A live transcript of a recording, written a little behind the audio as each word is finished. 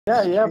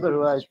Yeah, but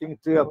I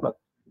think 3 o'clock.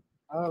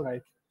 All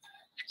right.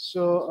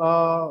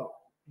 So,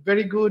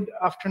 very good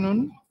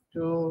afternoon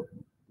to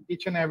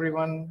each and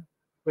everyone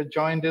who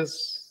joined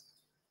this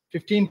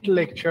 15th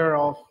lecture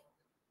of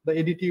the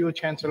ADTU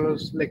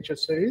Chancellor's lecture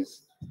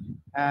series.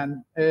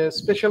 And a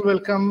special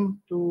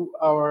welcome to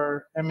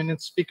our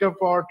eminent speaker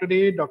for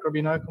today, Dr.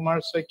 Binoy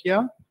Kumar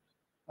Saikia.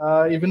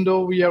 Even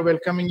though we are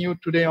welcoming you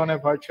today on a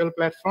virtual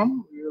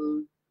platform, we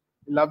will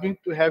be loving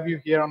to have you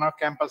here on our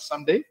campus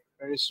someday,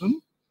 very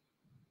soon.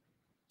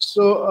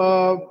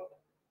 So,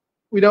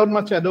 without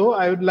much ado,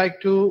 I would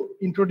like to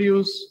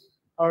introduce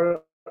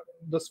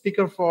the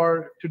speaker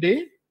for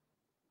today,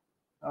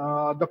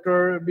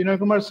 Dr. Binoy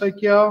Kumar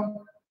Saikia,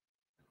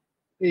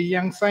 a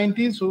young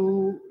scientist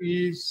who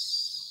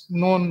is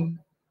known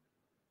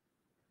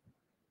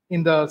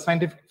in the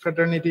scientific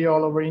fraternity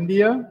all over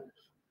India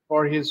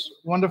for his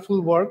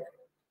wonderful work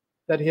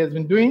that he has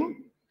been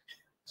doing.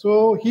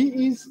 So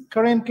he is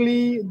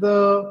currently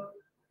the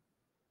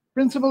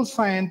principal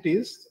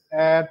scientist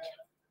at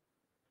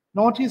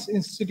Northeast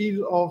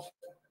Institute of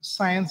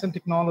Science and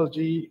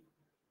Technology,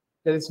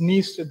 that is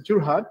NIST at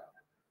Jorhat.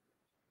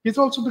 He's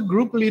also the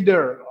group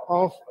leader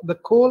of the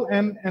Coal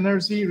and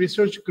Energy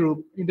Research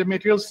Group in the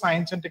Material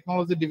Science and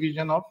Technology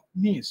Division of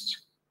NIST.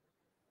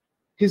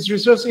 His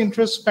research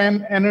interests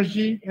span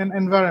energy and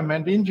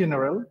environment in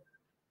general,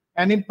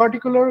 and in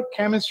particular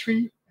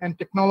chemistry and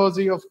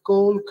technology of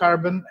coal,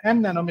 carbon,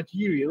 and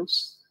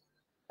nanomaterials,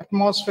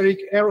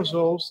 atmospheric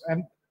aerosols,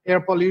 and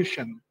air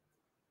pollution.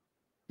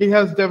 He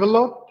has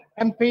developed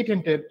and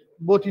patented,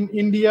 both in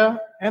India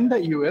and the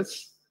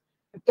US,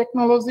 a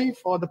technology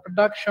for the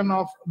production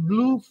of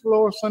blue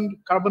fluorescent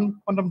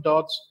carbon quantum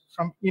dots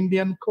from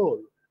Indian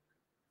coal.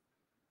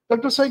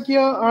 Dr.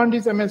 Saikia earned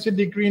his MSc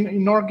degree in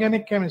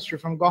inorganic chemistry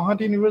from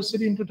Guwahati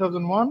University in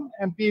 2001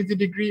 and PhD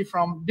degree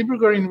from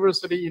Dibrugarh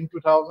University in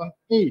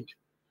 2008.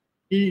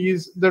 He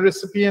is the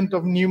recipient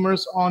of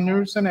numerous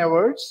honors and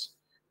awards,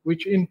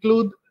 which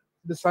include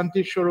the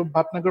Santi Swarup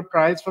Bhatnagar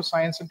Prize for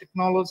Science and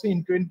Technology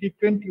in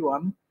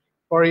 2021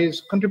 for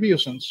his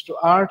contributions to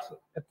Earth,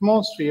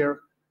 atmosphere,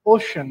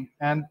 ocean,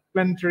 and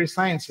planetary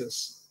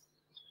sciences.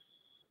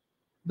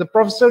 The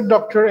Professor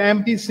Dr.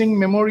 M.P. Singh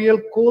Memorial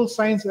Coal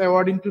Science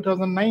Award in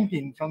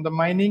 2019 from the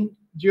Mining,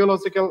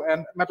 Geological,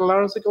 and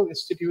Metallurgical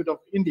Institute of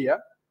India.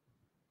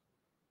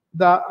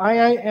 The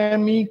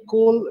IIME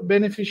Coal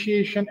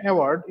Beneficiation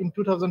Award in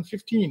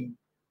 2015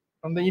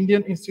 from the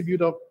Indian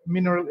Institute of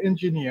Mineral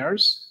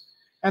Engineers,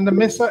 and the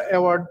MESA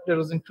Award that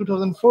was in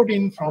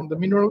 2014 from the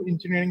Mineral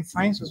Engineering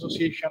Science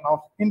Association of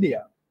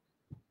India.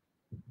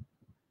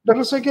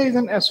 Dr. Saikia is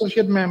an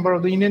associate member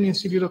of the Indian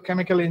Institute of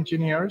Chemical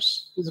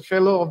Engineers. He is a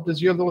fellow of the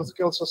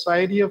Geological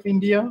Society of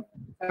India,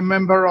 a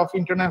member of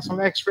International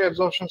X-ray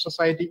Absorption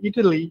Society,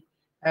 Italy,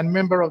 and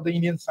member of the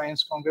Indian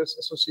Science Congress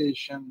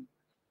Association.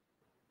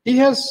 He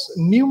has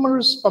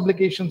numerous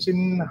publications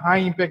in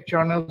high-impact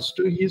journals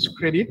to his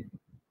credit.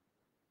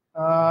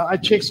 I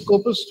checked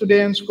Scopus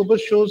today, and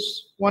Scopus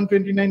shows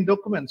 129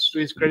 documents to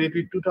his credit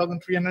with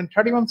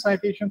 2,331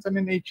 citations and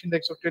an H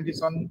index of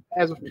 27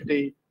 as of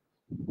today.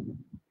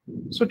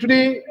 So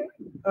today,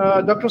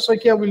 Dr.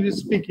 Saikia will be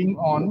speaking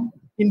on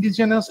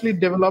indigenously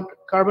developed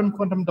carbon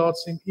quantum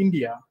dots in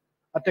India,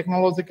 a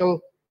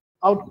technological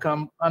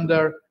outcome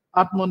under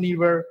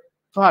Atmanirbhar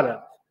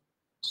Bharat.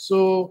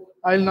 So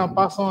I'll now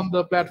pass on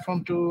the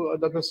platform to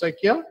Dr.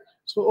 Saikia.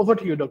 So over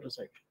to you, Dr.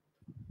 Saikia.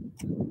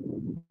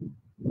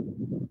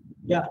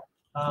 Yeah,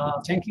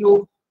 thank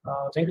you,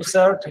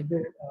 sir. Thank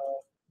you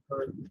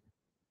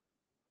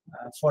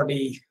for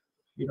the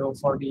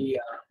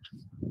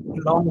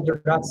long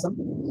introduction.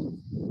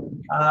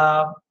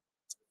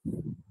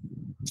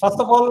 First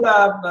of all,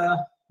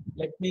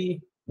 let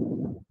me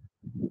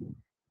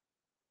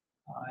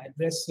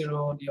address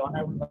the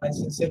Honorable Vice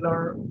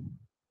Chancellor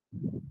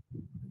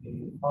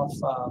of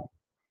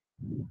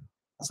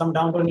Assam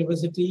Downtown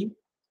University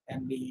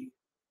and the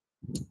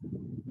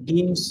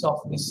deans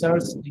of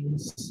research,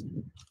 deans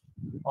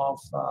of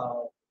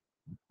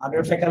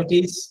other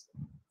faculties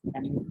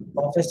and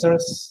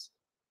professors,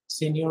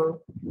 senior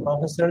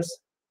professors,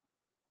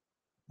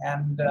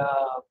 and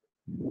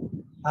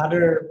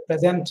other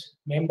present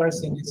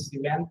members in this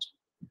event,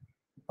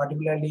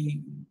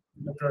 particularly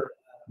Dr.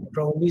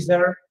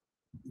 Ovisar,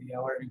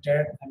 our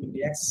retired,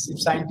 the ex-chief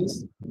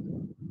scientist.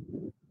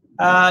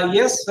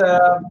 Yes,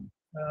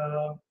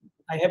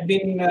 I have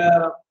been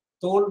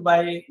told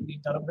by the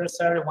Talabdar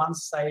sir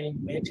once I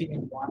met him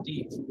in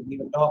Guwahati to give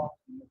a talk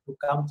to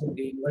come to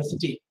the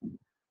university.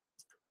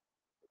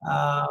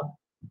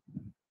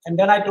 And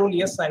then I told,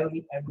 yes, I'll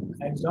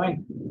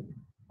join.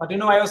 But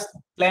I was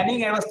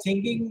planning, I was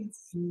thinking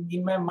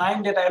in my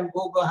mind that I'll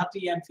go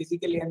Guwahati and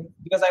physically, and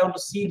because I want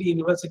to see the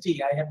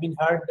university. I have been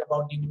heard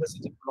about the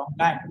university for a long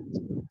time.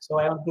 So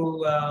I want to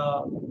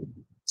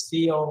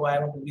see, or I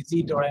want to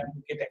visit, or I want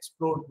to get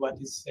explored what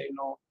is,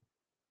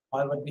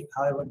 however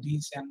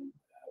these and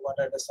what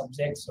are the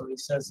subjects or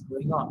research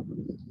going on.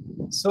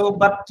 So,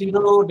 but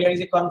there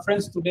is a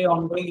conference today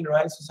ongoing in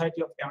Royal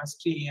Society of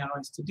Chemistry in our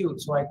institute,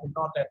 so I could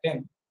not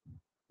attend.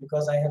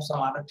 because I have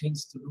some other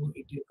things to do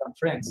at your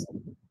conference.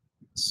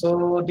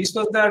 So this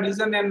was the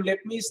reason, and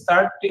let me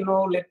start,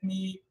 let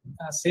me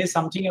say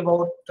something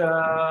about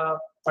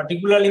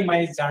particularly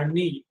my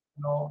journey,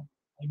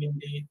 I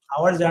mean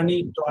our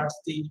journey towards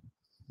the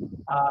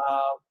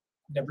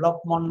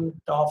development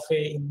of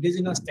a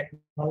indigenous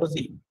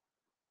technology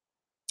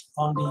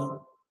on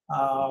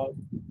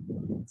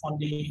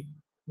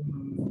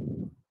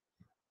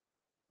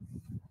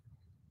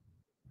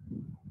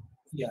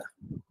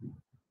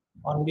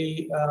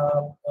the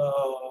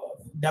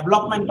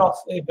development of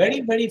a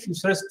very, very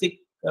futuristic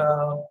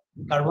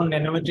carbon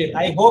nanomaterial.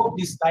 I hope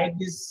this slide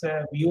is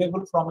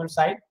viewable from your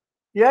side.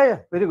 Yeah,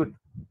 very good.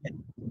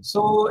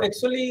 So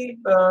actually,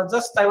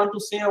 just I want to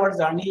say our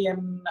journey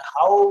and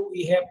how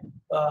we have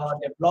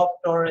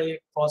developed or a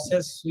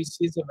process which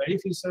is a very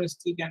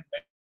futuristic and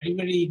very,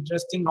 very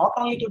interesting, not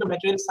only to the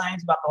material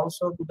science but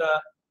also to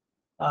the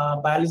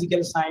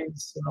biological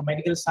science,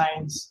 medical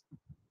science.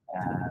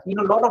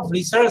 A lot of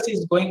research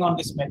is going on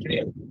this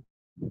material.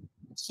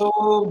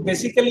 So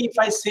basically, if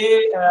I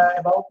say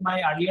about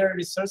my earlier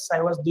research,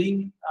 I was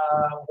doing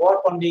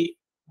work on the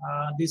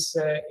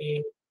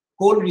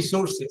coal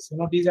resources.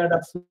 These are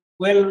the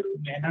fuel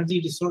energy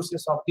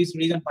resources of this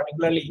region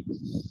particularly.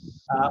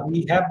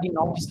 We have the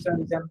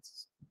northeastern region.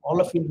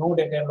 All of you know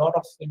that a lot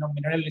of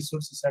mineral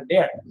resources are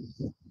there.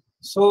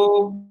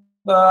 So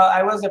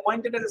I was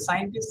appointed as a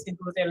scientist in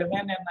 2011,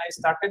 and I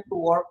started to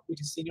work with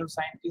a senior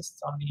scientist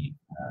on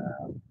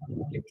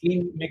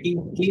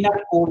making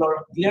cleaner coal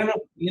or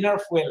cleaner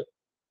fuel,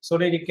 so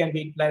that it can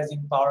be utilized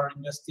in power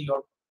industry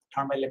or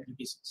thermal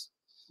applications.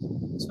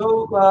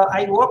 So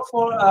I worked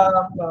for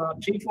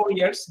 3-4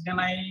 years. Then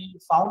I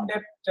found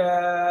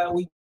that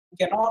we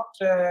cannot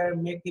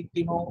make it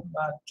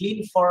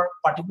clean for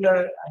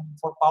particular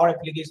for power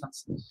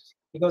applications,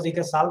 because it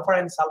has sulfur,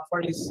 and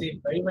sulfur is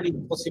very, very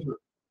impossible.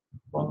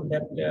 From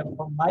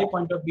my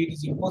point of view, it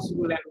is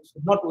impossible, and we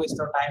should not waste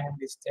our time on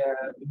this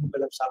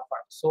removal of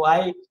sulfur. So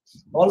I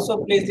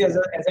also placed the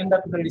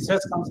agenda to the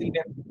research council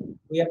that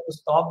we have to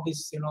stop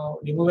this,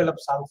 removal of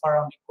sulfur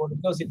on the coal,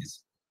 because it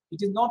is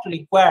not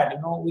required.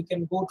 We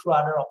can go through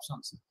other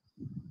options.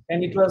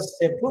 And it was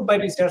approved by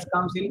research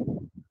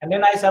council. And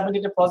then I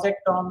submitted a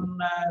project on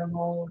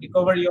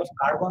recovery of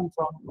carbon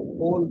from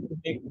coal to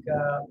make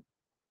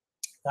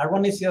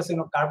carbonaceous,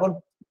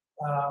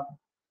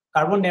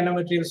 carbon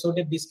nanomaterial, so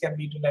that this can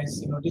be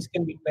utilized. This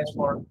can be utilized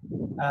for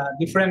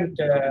different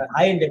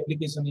high-end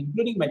applications,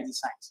 including medical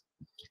science.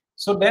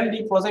 So then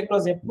the project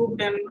was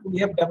approved, and we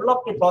have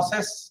developed a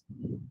process.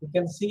 You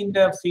can see in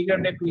the figure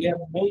that we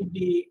have made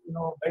the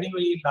very,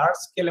 very large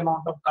scale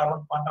amount of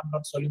carbon quantum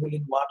dot soluble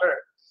in water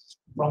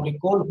from the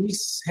coal, which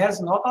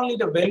has not only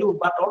the value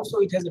but also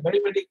it has a very,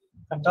 very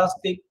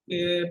fantastic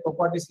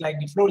properties like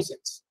the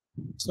fluorescence.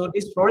 So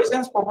this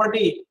fluorescence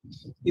property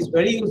is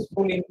very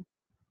useful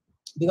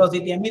because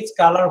it emits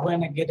color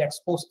when it gets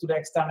exposed to the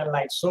external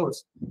light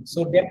source.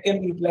 So that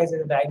can be utilized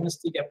as a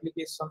diagnostic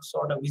application,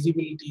 so the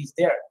visibility is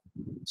there.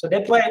 So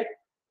that's why,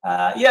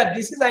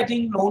 this is, I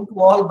think, known to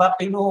all, but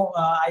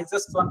I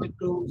just wanted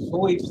to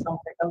show if some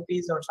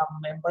faculties or some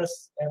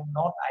members have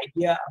not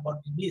idea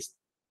about this.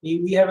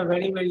 We have a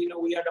very, very,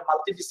 we are the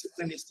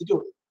multidisciplinary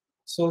institute.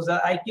 So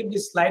I keep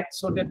this slide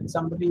so that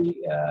somebody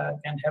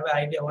can have an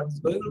idea what is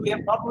going on. We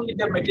have not only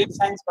the material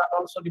science, but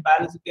also the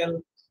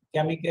biological,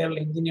 chemical,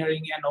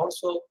 engineering, and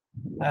also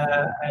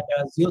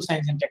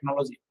geoscience and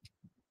technology.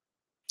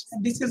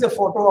 And this is a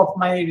photo of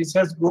my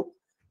research group,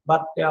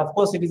 but of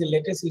course it is the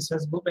latest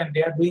research group, and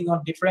they are doing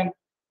on different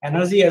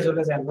energy as well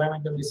as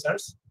environmental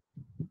research.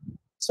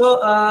 So,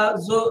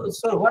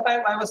 so what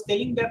I was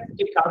telling that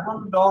the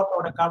carbon dot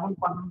or the carbon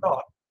quantum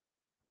dot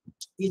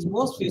is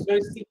most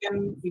futuristic,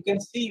 and you can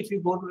see if you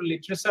go to the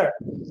literature,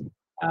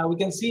 we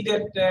can see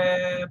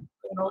that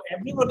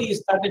everybody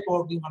started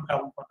working on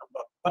carbon quantum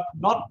dot, but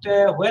not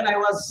when I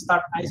was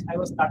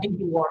starting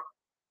to work.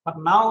 But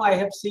now I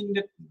have seen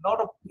that a lot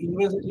of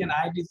university and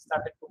IITs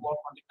started to work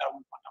on the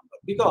carbon quantum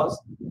dot,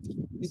 because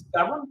this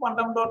carbon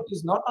quantum dot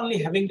is not only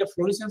having the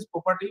fluorescence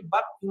property,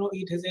 but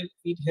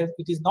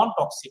it is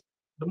non-toxic.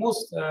 The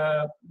most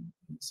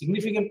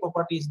significant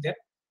property is that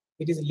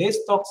it is less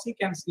toxic,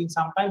 and in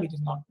some time it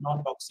is not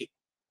non-toxic.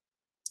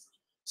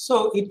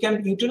 So it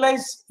can be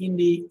utilized in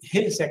the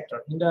health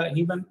sector, in the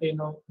even in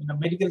the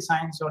medical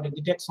science or the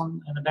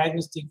detection and the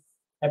diagnostic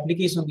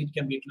application. It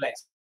can be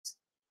utilized,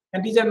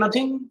 and these are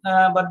nothing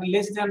but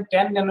less than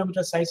 10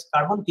 nanometer size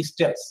carbon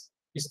crystals,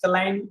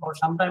 crystalline or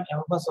sometimes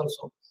amorphous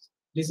also.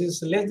 This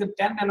is less than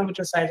 10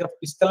 nanometer size of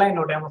crystalline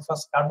or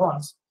amorphous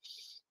carbons,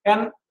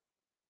 and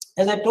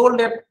as I told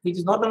that it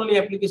is not only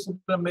application to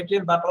the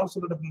material but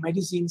also to the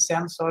medicine,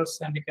 sensors,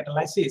 and the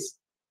catalysis.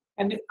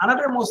 And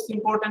another most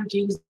important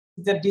thing is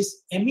that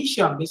this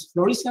emission, this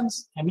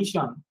fluorescence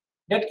emission,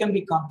 that can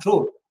be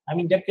controlled. I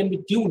mean, that can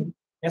be tuned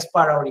as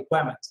per our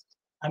requirements.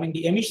 I mean,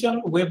 the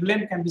emission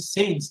wavelength can be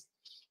changed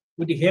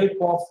with the help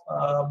of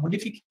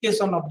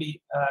modification of the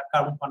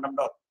carbon quantum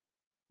dot.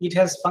 It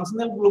has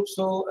functional groups,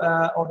 so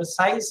or the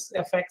size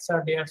effects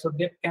are there, so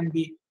that can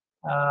be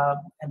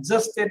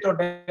adjusted or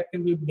that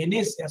can be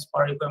managed as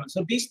per requirement.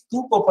 So these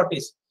two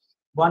properties,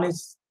 one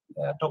is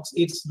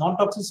its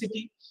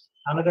non-toxicity,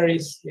 another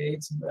is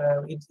it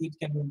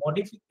can be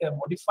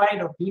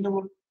modified or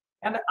tunable,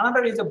 and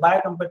another is a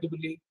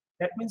biocompatibility.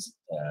 That means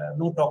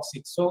no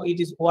toxic. So it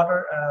is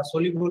water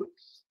soluble.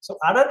 So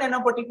other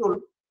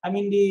nanoparticle, I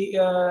mean the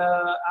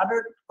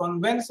other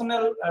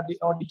conventional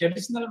or the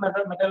traditional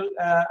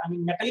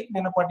metallic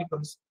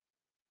nanoparticles,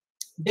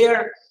 they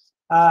are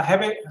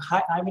have a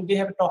high, they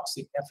have a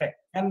toxic effect.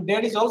 And there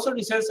is also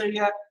research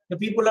area, the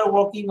people are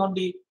working on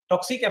the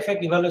toxic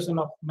effect evaluation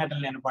of metal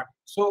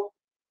nanoparticles. So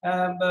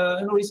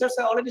researchers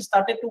have already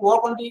started to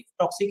work on the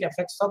toxic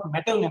effects of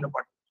metal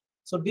nanoparticles.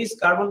 So this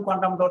carbon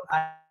quantum dot,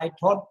 I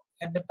thought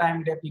at the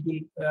time that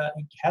it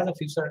has a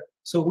future.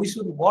 So we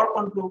should work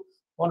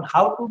on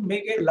how to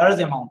make a large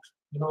amount.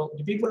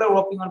 The people are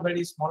working on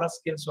very smaller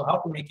scale. So how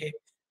to make a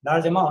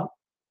large amount?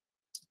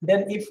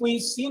 Then if we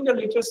see in the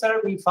literature,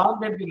 we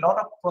found that a lot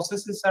of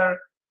processes are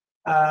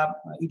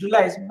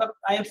utilized, but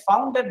I have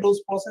found that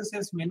those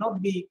processes may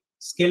not be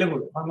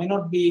scalable or may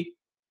not be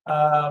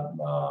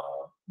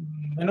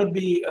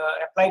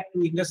applied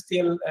to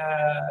industrial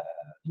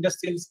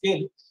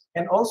scale,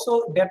 and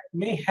also that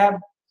may have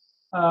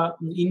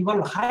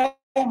involve high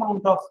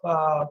amount of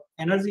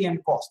energy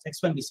and cost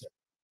expenditure.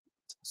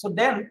 So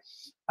then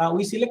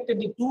we selected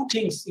the two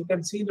things. You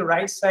can see the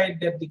right side,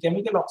 that the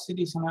chemical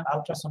oxidation and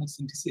ultrasonic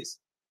synthesis,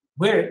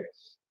 where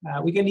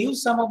we can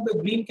use some of the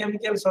green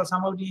chemicals or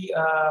some of the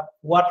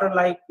water,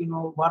 like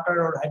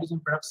water or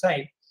hydrogen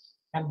peroxide,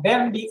 and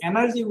then the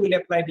energy will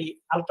apply the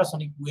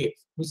ultrasonic wave,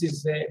 which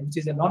is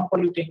a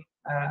non-polluting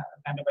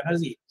kind of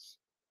energy.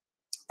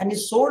 And the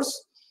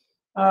source,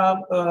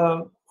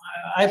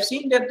 I've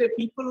seen that the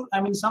people,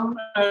 some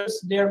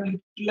they are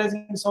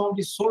utilizing some of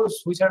the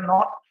source which are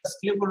not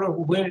scalable, or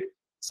where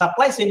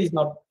supply chain is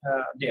not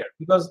there,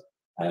 because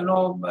a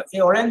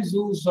orange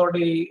juice or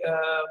the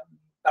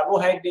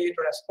carbohydrate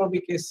or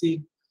ascorbic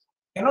acid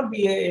cannot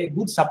be a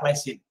good supply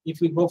chain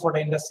if we go for the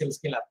industrial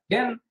scale up.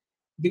 Then,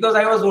 because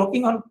I was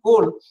working on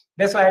coal,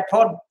 that's why I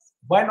thought,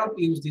 why not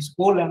use this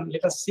coal, and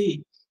let us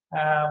see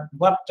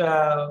what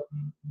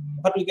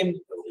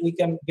we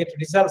can get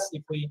results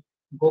if we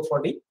go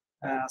for the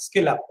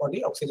scale up or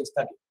the oxygen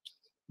study.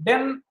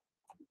 Then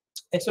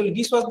actually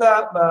this was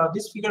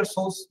this figure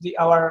shows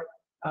our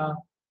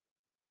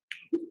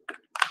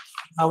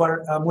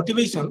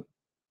motivation,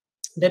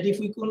 that if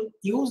we could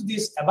use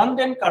these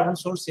abundant carbon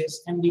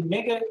sources and we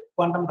make a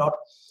quantum dot,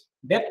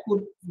 that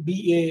could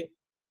be a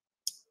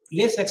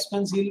less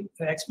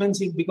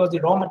expensive because the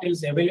raw material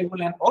is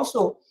available, and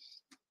also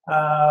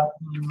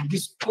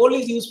this coal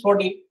is used for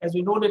the, as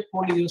we know that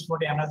coal is used for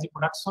the energy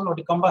production or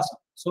the combustion.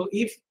 So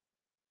if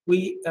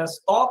we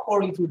stop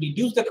or if we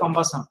reduce the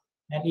combustion,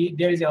 and if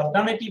there is an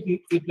alternative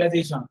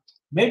utilization,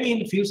 maybe in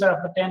the future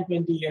after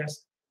 10-20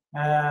 years,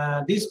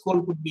 this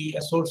coal could be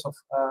a source of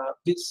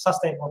such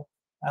type of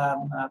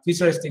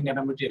futuristic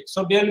nanomaterial.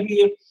 So there will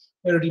be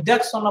a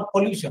reduction of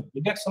pollution,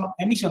 reduction of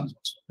emissions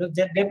also.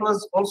 That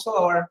was also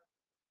our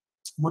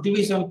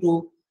motivation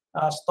to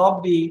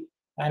stop the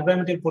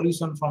environmental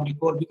pollution from the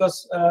coal,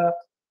 because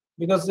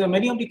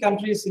many of the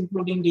countries,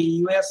 including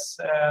the US,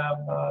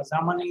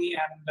 Germany,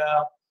 and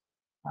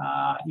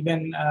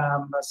even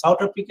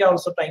South Africa,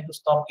 also trying to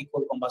stop the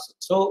coal combustion.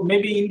 So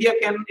maybe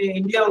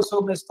India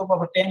also may stop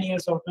over 10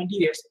 years or 20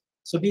 years.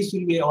 So this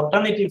will be an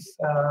alternative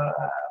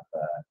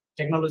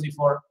technology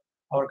for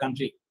our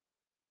country.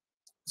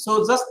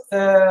 So just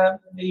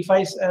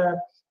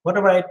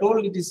whatever I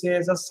told, it is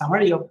just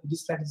summary of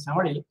this slide is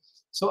summary.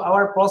 So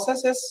our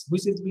processes,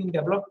 which is being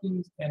developed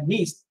in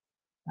NIST,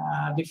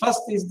 the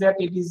first is that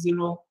it is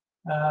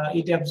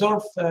it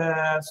absorbs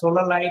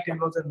solar light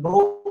and also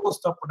low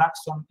cost of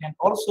production, and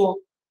also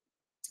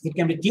it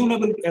can be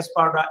tunable as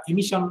per the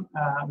emission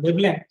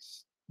wavelength.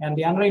 And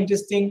the other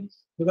interesting,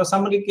 because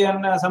somebody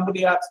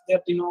asked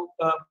that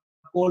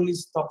coal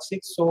is toxic,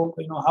 so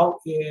how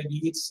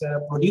its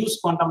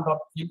produced quantum dot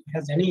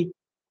has any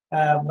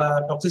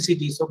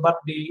toxicity. So but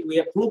we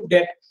have proved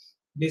that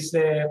this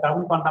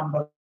carbon quantum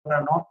dot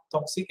are not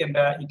toxic, and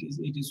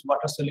it is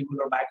water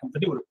soluble or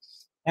biocompatible.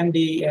 And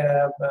the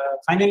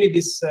finally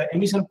this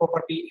emission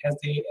property has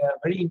the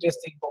very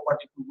interesting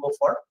property to go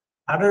for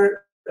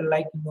other,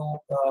 like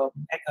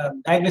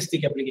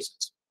diagnostic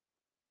applications.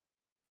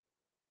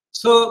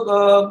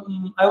 So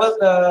I was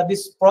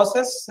this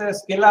process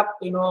scale up,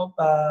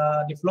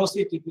 the flow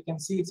sheet. If you can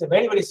see, it's a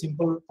very, very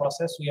simple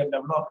process we have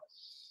developed.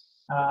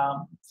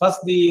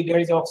 First, there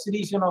is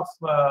oxidation of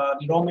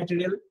the raw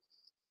material,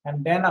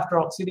 and then after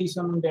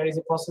oxidation, there is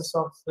a process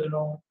of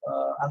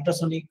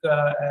ultrasonic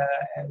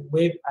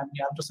wave and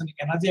the ultrasonic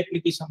energy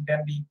application.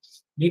 Then the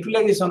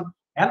neutralization,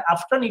 and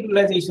after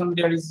neutralization,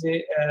 there is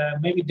a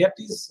maybe that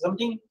is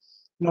something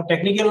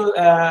technical,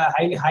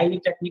 highly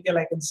technical,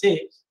 I can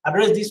say.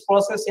 Otherwise, this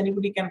process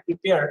anybody can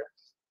prepare.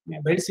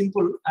 Very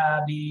simple.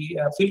 The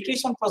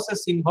filtration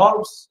process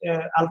involves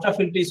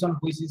ultrafiltration,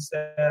 which is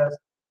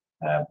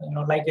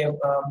like a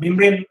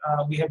membrane.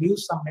 We have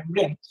used some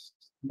membrane.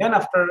 Then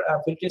after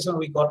filtration,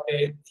 we got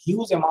a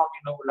huge amount,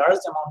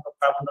 large amount of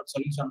carbon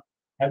dioxide solution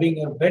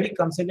having a very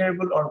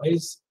considerable or very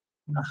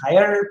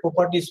higher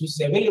properties which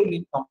is available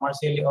in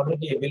commercially,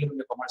 already available in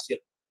the commercial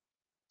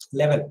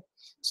level.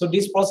 So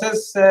this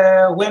process,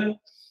 when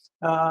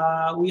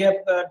we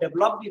have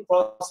developed the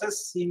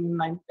process in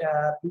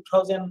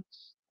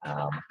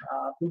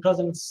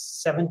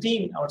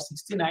 2017 or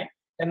 69,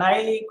 and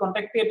I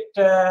contacted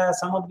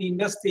some of the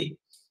industry,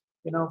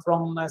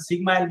 from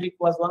Sigma Electric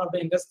was one of the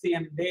industry,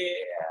 and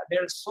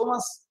they're so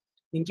much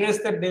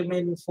interested. They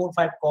made 4 or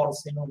 5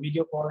 calls,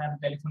 video call and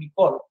telephonic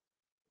call.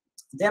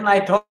 Then I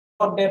thought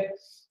that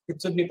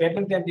it should be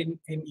patented in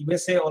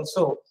USA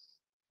also,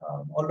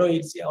 although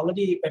it's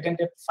already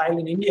patented file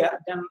in India.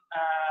 Then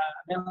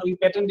we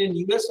patented in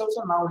US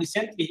also. Now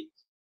recently,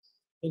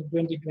 in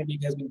 2020,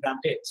 it has been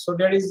granted. So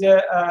there is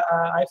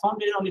I found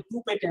there are only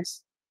 2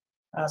 patents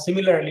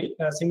similar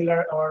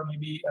or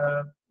maybe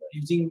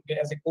using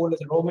as a coal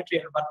as a raw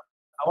material, but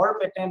our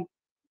patent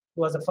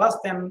was the first,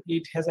 and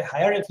it has a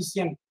higher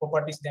efficient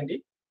properties than the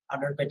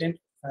other patent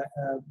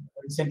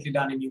recently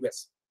done in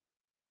US.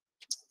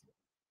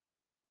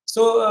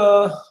 So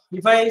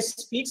if I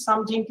speak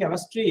something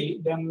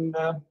chemistry, then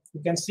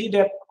you can see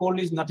that coal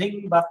is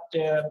nothing but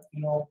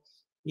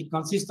it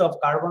consists of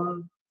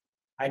carbon,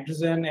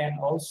 hydrogen, and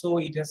also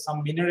it has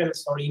some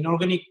minerals or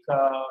inorganic,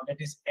 that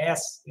is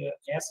S.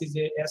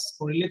 S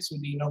correlates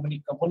with the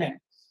inorganic component.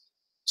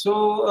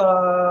 So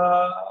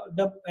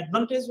the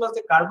advantage was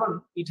the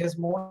carbon. It has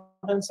more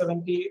than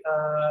 70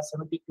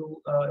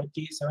 to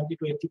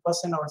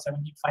 80% or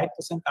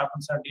 75%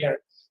 carbons are there,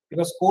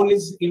 because coal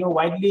is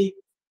widely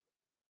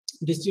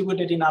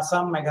distributed in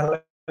Assam,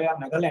 Meghalaya,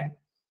 Nagaland.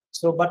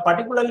 So, but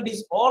particularly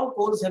these all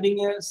coals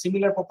having a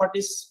similar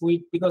properties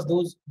because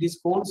these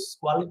coals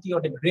quality or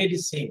the grade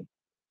is same.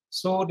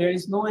 So there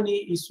is no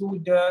any issue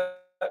with the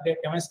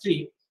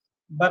chemistry.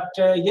 But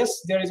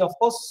yes, there is of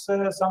course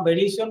some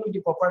variation with the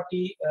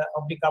property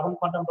of the carbon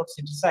quantum dot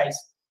synthesize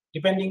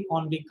depending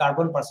on the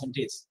carbon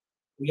percentage.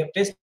 We have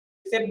tested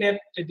that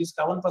this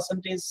carbon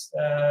percentage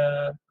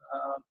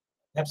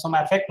have some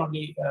effect on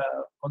the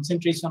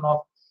concentration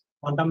of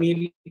quantum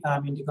yield,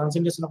 the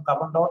concentration of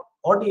carbon dot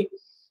or the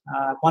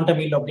quantum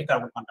yield of the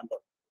carbon quantum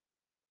dot.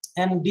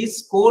 And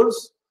these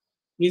coals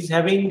is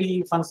having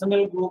the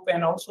functional group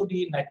and also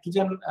the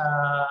nitrogen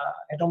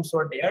atoms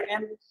were there.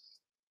 And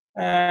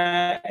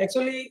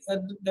actually,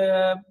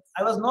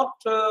 I was not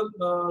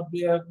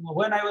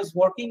when I was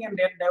working and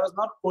that I was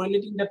not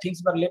correlating the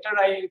things, but later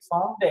I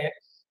found that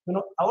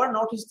our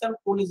northeastern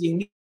coal is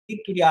unique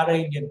to the other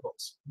Indian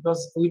coals,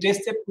 because we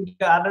tested with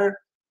the other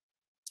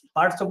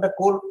parts of the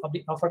coal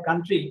of our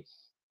country,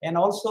 and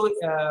also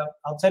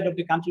outside of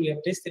the country we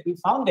have tested. We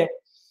found that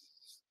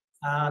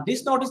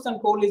this northeastern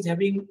coal is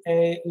having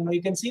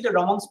you can see the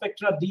Raman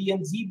spectra D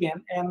and Z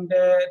band, and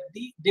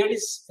there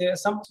is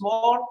some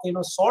small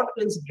short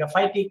range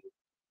graphitic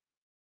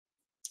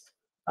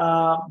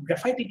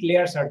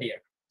layers are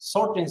there.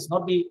 Short range,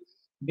 not the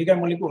bigger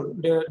molecule.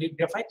 The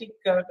graphitic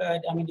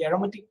the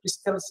aromatic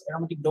crystals,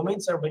 aromatic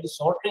domains are very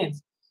short range,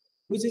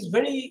 which is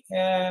very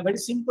very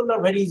simple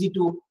or very easy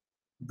to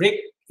break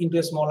into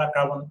a smaller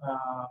carbon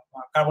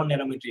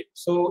nanometer.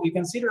 So you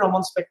can see the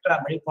Raman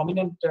spectra, very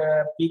prominent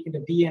peak in the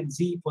D and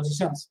Z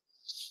positions.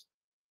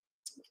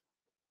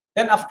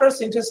 Then after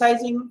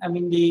synthesizing,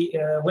 when we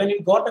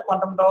got the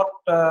quantum dot,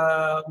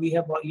 we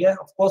have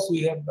of course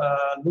we have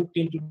looked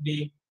into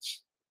the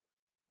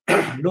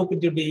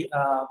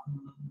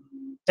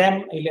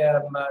 10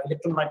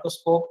 electron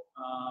microscope,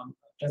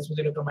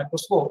 transmission electron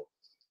microscope,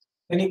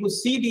 and you could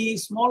see the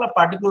smaller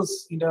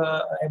particles in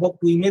the above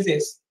 2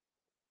 images.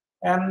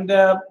 And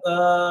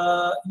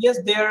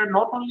yes, they are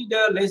not only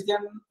the less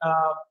than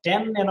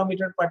 10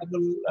 nanometer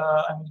particle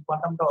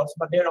quantum dots,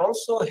 but they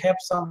also have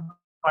some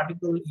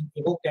particle in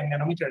above 10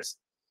 nanometers.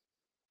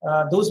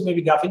 Those may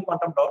be graphene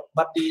quantum dot,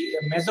 but the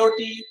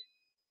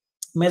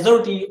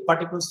majority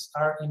particles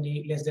are in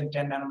the less than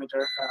 10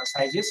 nanometer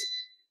sizes.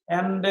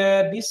 And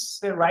this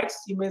right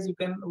image,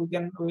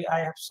 I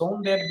have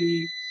shown that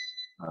the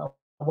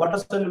water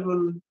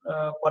soluble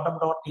quantum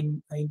dot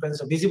in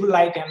presence of visible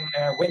light, and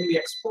when we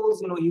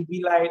expose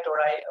UV light, or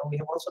we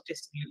have also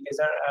tested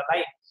laser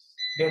light,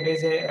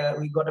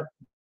 we got a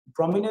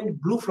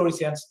prominent blue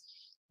fluorescence,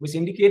 which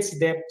indicates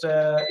that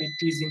it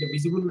is in the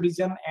visible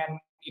region and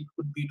it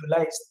could be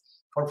utilized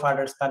for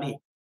further study.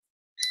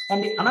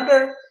 And the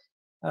another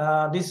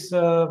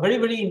very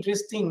very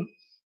interesting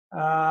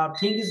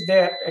thing is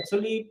that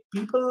actually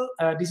people,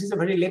 this is a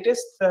very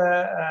latest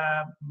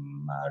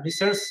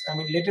research,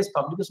 latest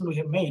publication we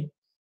have made.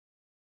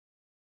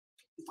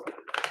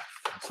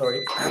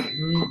 Sorry,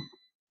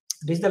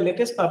 this is the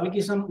latest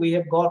publication we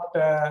have got.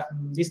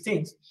 These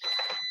things,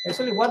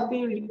 actually, what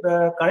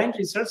the current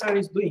researcher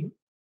is doing,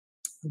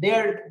 they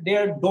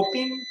are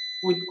doping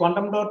with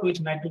quantum dot with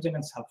nitrogen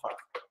and sulfur.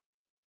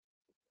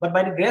 But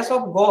by the grace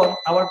of God,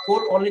 our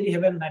coal already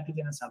have a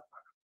nitrogen and sulfur.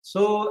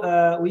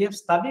 So we have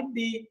studied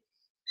the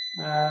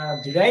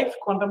derived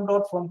quantum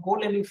dot from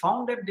coal, and we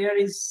found that there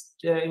is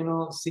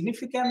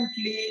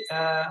significantly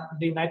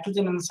the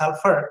nitrogen and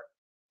sulfur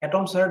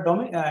atoms are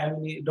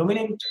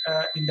dominant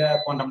in the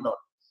quantum dot.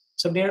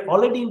 So they're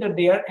already in the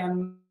there,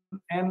 and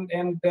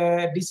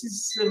this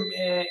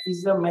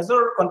is a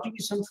major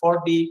contribution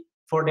for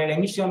their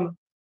emission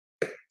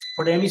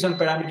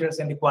parameters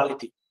and the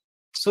quality.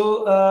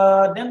 So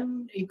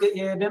then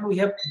we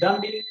have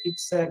done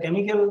its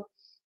chemical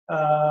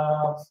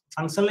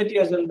functionality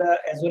as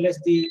well as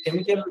the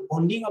chemical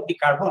bonding of the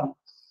carbon,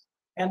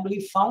 and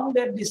we found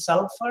that the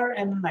sulfur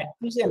and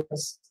nitrogen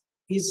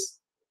is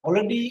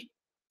already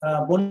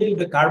bonded with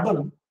the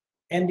carbon,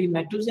 and the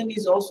nitrogen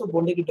is also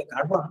bonded with the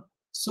carbon.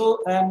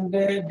 So, and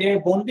their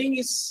bonding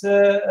is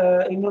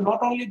not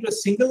only to a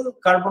single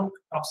carbon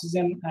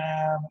oxygen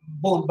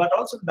bond, but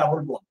also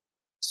double bond.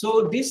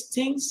 So these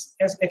things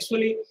is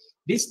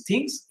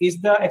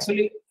the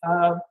actually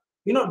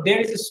there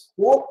is a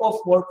scope of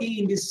working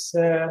in this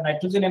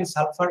nitrogen and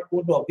sulfur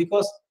co-dop,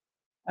 because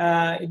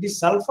the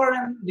sulfur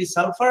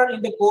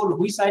in the coal,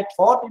 which I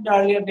thought in the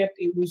earlier that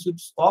we should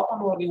stop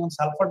on working on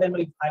sulfur. Then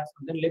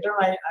later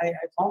I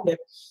found that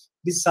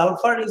the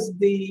sulfur is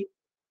the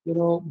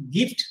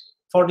gift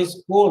for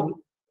this coal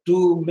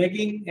to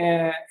making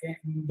a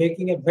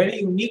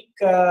very unique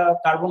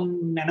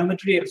carbon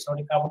nanomaterial,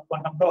 carbon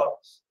quantum dot,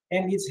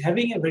 and it's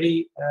having a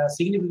very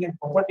significant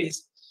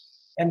properties.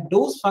 And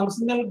those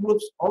functional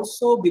groups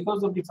also,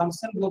 because of the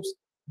functional groups,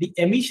 the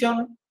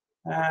emission,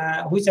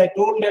 which I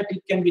told that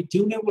it can be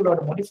tunable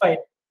or modified.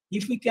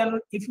 If we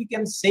can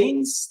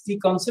change the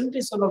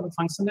concentration of the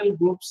functional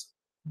groups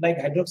like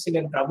hydroxyl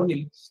and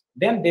carbonyl,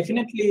 then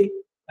definitely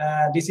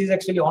this is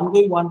actually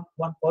ongoing one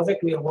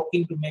project we are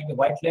working to make a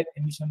white light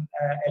emission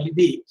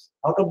LED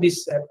out of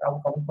this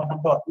carbon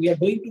quantum dot. We are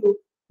going to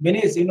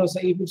manage, so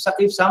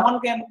if someone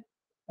can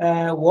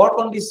work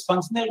on this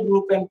functional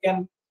group and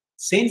can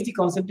change the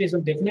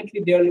concentration,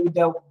 definitely there will be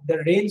the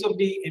range of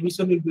the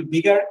emission will be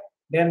bigger.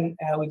 Then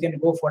we can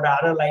go for the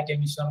other light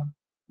emission,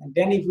 and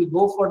then if we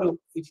go for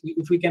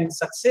if we can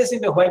success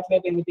in the white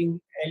light emitting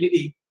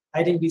LED,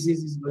 I think this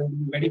is going to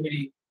be very,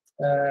 very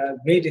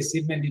great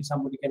achievement if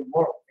somebody can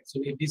work.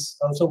 Actually, this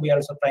also we are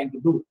also trying to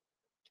do.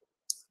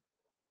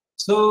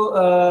 So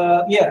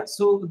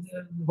so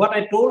what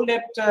I told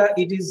that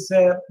it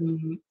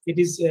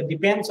is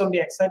depends on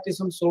the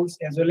excitation source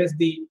as well as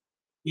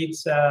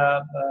its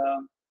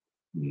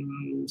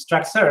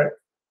structure.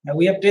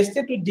 We have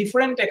tested with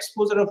different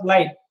exposure of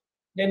light.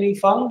 Then we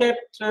found that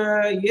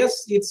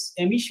yes, its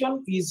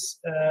emission is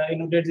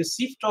there's a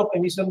shift of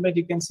emission, but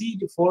you can see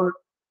the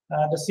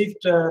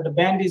shift, the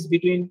band is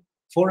between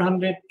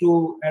 400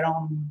 to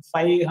around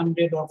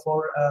 500 or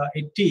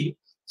 480.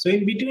 So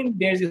in between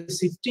there's a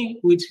shifting,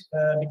 which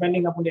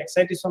depending upon the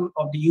excitation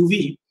of the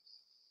UV,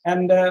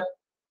 and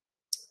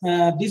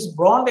this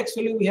bond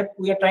actually we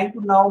are trying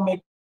to now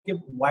make it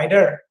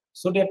wider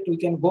so that we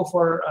can go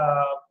for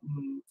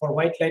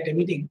white light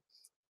emitting.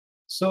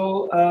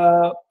 So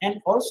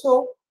and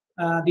also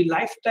the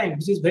lifetime,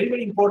 which is very,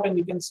 very important.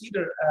 You can see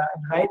the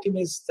right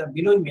image, the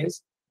below image.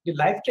 The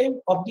lifetime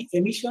of the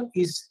emission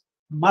is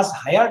much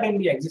higher than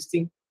the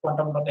existing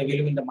quantum dot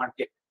available in the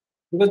market,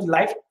 because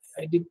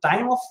the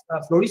time of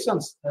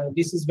fluorescence,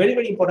 this is very,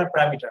 very important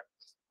parameter.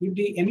 If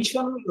the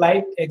emission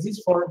light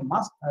exists for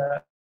much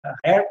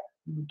higher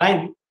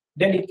time,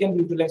 then it can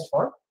be utilized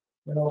for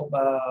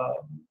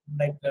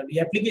the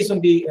application,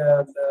 the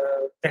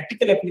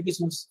practical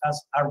applications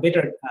are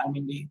better. I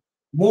mean, the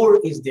more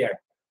is there.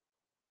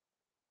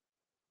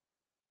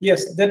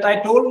 Yes, that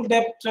I told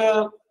that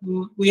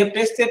we have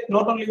tested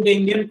not only the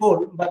Indian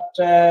coal, but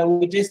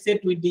we tested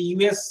with the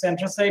US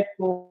anthracite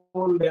coal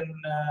and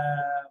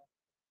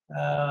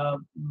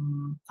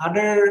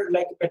other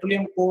like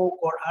petroleum coke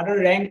or other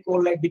rank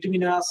coal like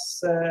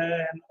bituminous,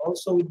 and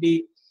also with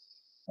the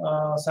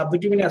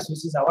subbituminous,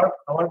 which is our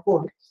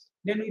coal.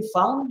 Then we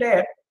found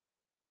that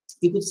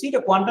you could see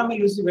the quantum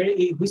mill,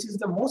 which is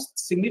the most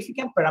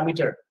significant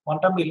parameter.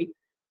 Quantum mill,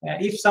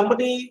 if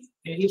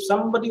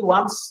somebody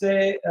wants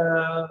a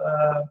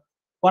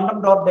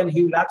quantum dot, then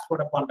he will ask for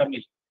a quantum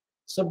mill.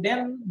 So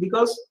then,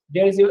 because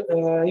there is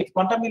if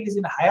quantum mill is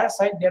in a higher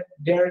side, that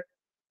their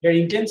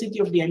intensity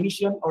of the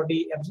emission or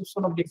the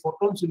absorption of the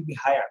photons will be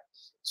higher.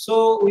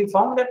 So we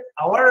found that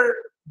our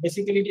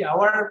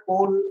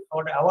coal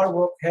or our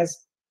work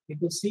has, you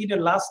could see the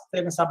last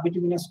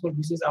subbituminous coal,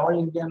 which is our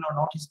Indian or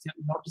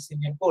Northeast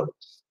Indian coal,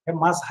 are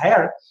much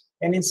higher.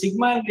 And in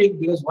sigma and rig,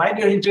 because why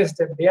they are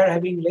interested, they are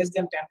having less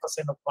than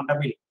 10% of quantum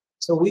mill.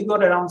 So we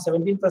got around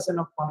 17%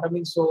 of quantum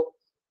mill. So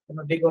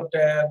they got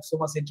so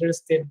much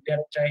interested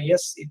that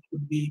yes, it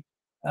could be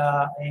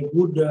a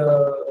good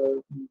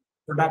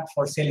product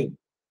for selling.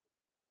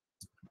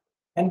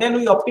 And then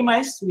we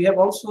optimize. We have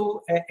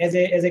also as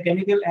a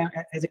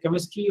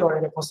chemistry or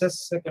as a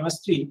process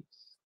chemistry,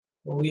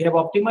 we have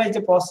optimized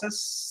the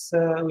process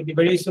with the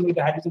variation with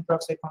the hydrogen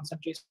peroxide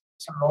concentration,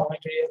 raw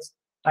materials,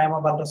 time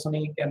of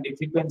ultrasonic, and the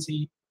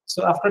frequency.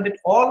 So after that,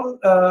 all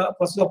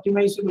process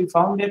optimization, we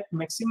found that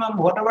maximum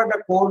whatever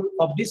the coal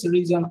of this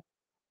region,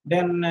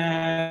 then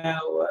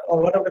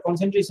or whatever the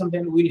concentration,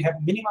 then we'll have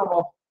minimum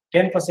of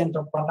 10%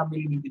 of quantum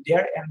mill will be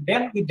there. And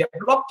then we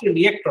developed a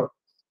reactor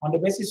on the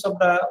basis of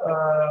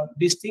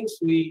these things,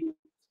 we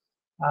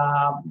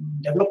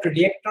developed a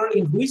reactor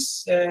in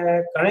which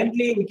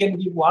currently we can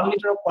give 1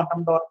 liter of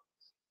quantum dot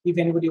if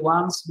anybody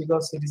wants,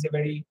 because it is a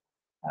very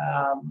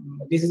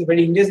this is a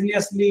very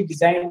indigenously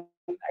designed.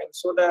 I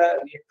saw the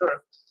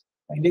reactor.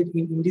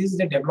 This is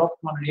a developed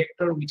one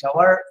reactor which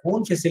our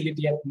own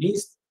facility at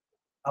NIST,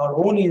 our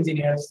own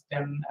engineers.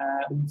 Then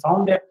we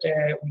found that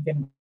we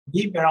can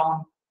give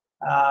around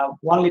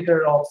 1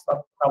 liter of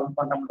carbon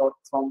quantum dot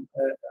from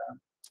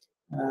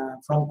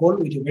coal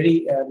with a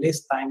very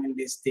less time and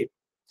less step.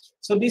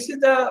 So this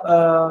is the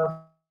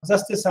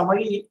just a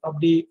summary of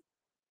the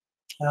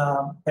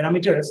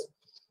parameters.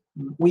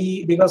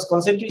 Because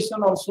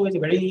concentration also is a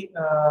very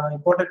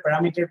important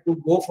parameter to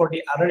go for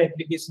the other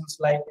applications,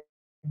 like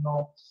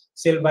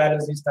cell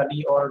biology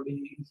study, or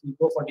if you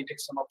go for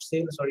detection of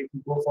cells, or if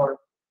you go for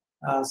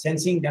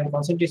sensing, then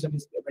concentration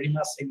is very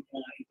much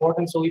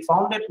important. So we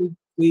found that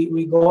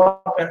we go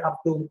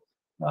up to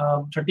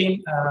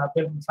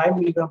 12.5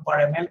 milligram per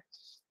ml,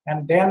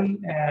 and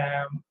then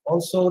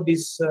also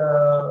this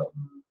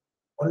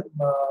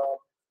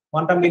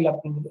quantum will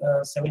up to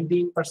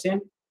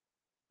 17%.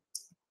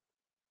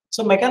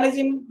 So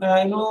mechanism,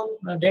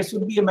 there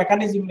should be a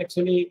mechanism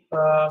actually.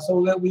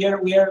 So we are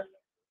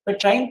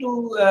trying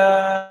to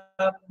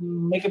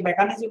make a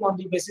mechanism on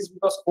the basis,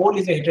 because coal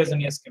is a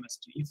heterogeneous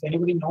chemistry. If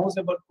anybody knows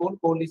about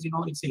coal is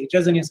it's a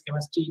heterogeneous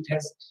chemistry. It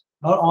has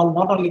not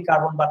only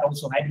carbon but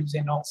also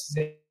hydrogen,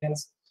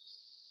 oxygens,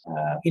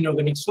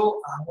 inorganic.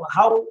 So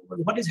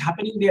what is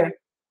happening there?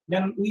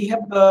 Then we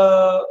have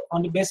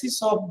on the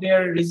basis of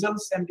their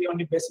results and on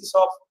the basis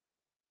of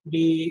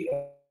the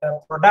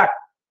product.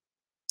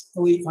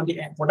 On the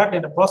product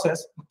and the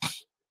process,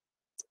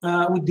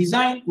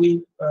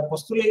 we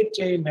postulate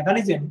a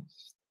mechanism,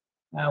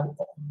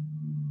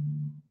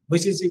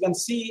 which is, you can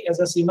see as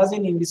a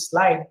imagine in this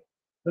slide.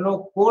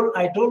 Coal,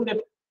 I told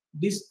that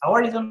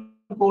our region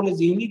coal is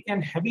unique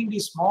and having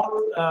these small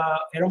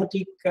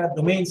aromatic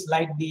domains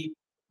like the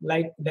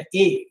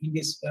A in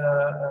this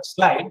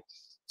slide.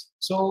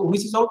 So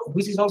which is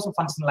also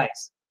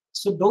functionalized.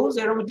 So those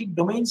aromatic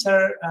domains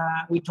are,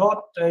 we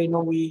thought,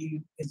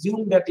 we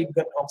assume that it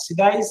got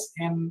oxidized,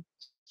 and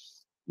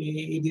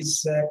it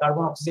is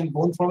carbon-oxygen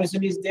bond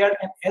formation is there,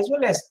 and as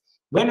well as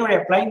when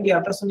we're applying the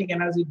ultrasonic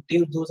energy,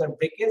 those are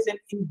breakage, and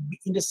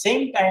in the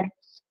same time,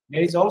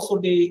 there is also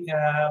the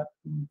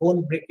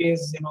bone breakage,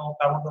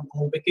 carbon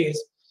bone breakage,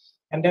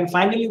 and then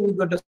finally we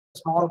got the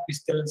small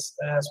crystals,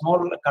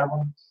 small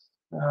carbon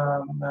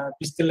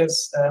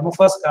crystals,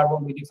 amorphous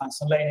carbon with the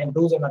function line, and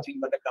those are nothing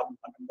but the carbon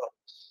quantum dot.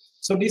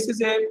 So this is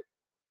a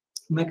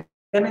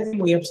mechanism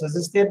we have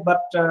suggested,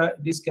 but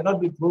this cannot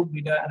be proved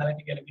with the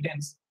analytical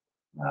evidence.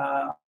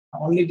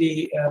 Only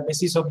the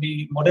basis of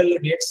the model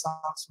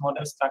reactions,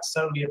 model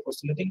structure we are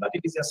postulating, but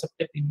it is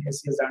accepted in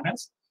SCS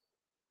journals.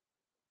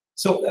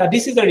 So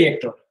this is the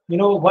reactor.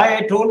 Why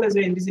I told as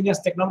an indigenous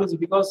technology,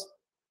 because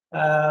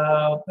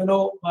after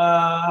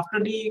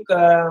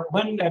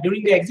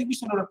during the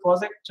execution of the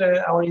project,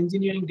 our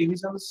engineering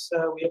divisions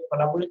we have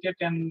collaborated,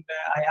 and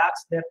I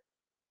asked that.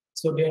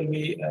 So there will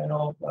be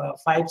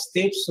 5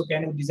 steps. So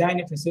can you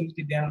design a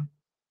facility? Then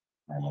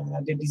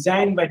they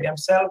design by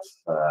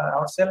themselves,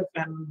 ourselves,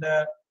 and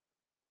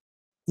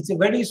it's a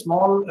very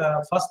small.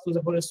 First was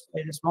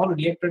a small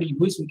reactor in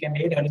which we can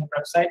add hydrogen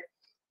peroxide,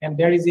 and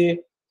there is a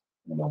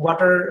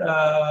water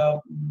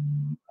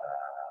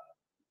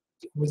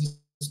which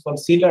is called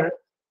sealer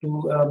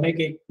to make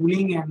a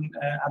cooling and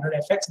other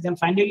effects. Then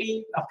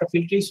finally, after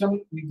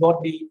filtration, we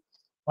got the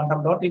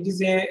quantum dot. It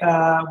is a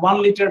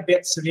 1 liter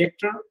batch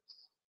reactor.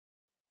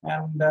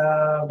 And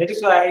that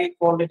is why I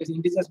called it as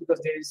indigenous,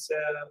 because there is,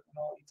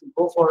 if you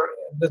go for,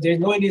 because there is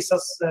no any such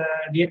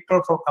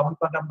reactor for carbon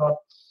quantum dot.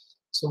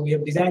 So we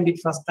have designed it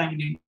first time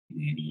in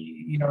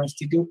our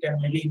institute, and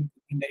maybe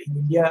in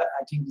India,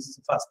 I think this is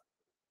the first.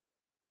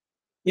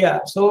 Yeah.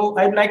 So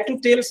I'd like to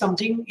tell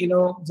something,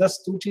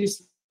 just 2-3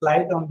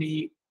 slides on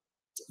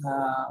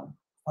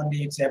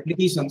its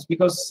applications,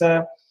 because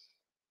when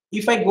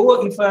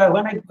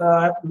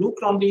I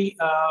looked on the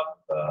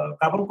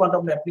carbon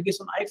quantum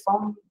application, I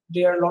found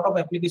there are a lot of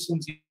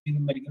applications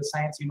in medical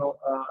science, in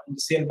the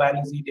cell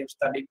biology they've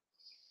studied,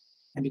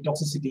 and the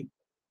toxicity.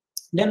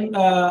 Then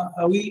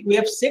we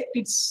have checked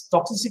its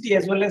toxicity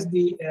as well as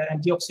the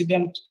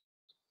antioxidant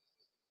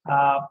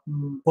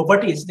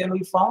properties. Then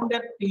we found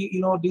that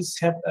these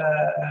have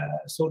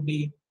so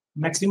the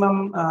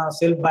maximum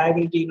cell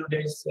viability.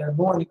 There is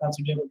no any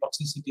considerable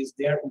toxicities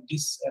there with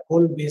this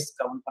coal-based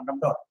carbon quantum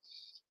dot.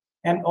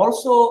 And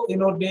also,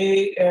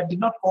 they did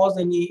not cause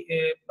any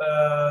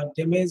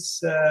damage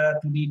to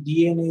the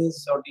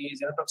DNAs or the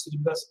xenotoxicity,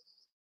 because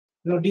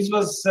this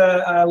was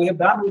we have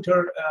done with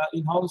our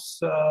in-house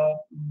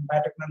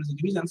biotechnology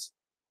divisions,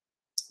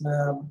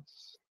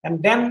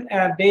 and then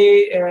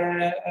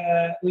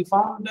we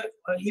found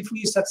if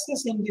we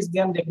success in this,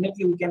 then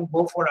definitely we can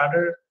go for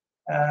other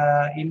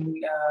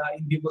in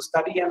vivo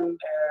study. And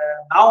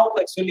now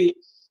actually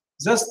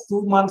just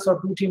 2 months or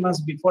 2-3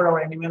 months before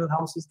our animal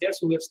house is there.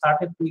 So we have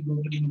started to go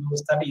to the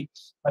study,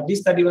 but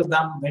this study was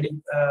done very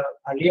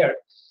earlier.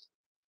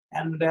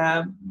 And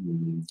I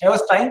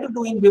was trying to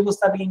do in vivo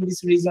study in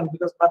this region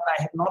but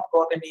I have not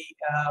got any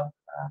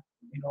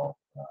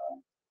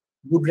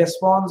good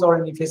response or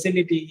any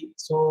facility.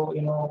 So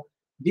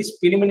this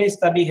preliminary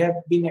study have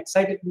been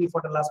excited me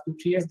for the last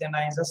 2-3 years. Then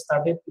I just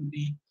started to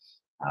the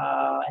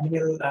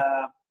animal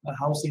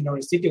house in our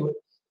institute.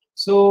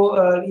 So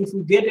if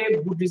we get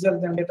a good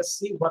result, then let us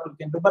see what we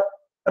can do. But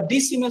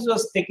this image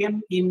was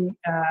taken in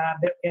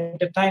at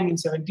the time in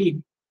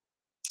 17.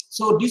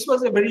 So this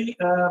was a very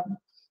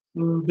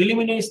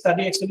preliminary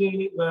study.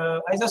 Actually,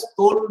 I just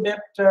told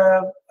that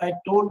I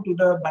told to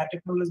the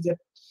biotechnologist that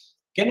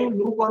can you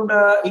look on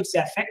its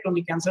effect on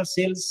the cancer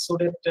cells, so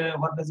that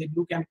what does it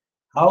look and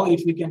how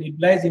if we can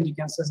utilize in the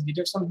cancer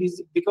detection.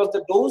 Because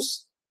the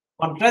dose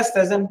contrast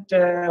agent,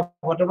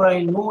 whatever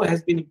I know,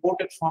 has been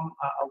imported from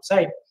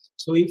outside.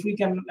 So if we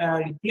can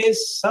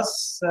replace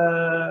such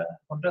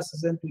contrast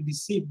agent with the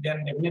seed,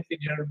 then definitely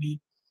there will be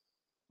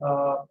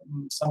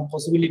some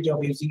possibility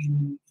of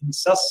using in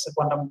such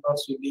quantum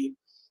dots with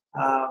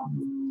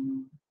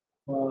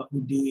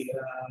the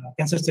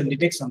cancer cell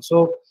detection.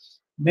 So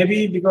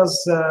maybe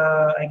because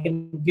I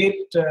can get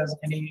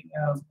any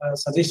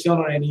suggestion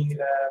or any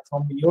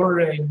from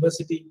your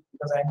university,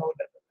 because I know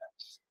that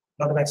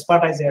a lot of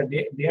expertise are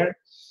there.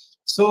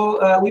 So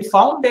we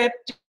found that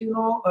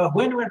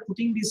when we are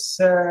putting this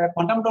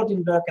quantum dot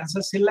in the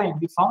cancer cell line,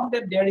 we found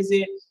that there is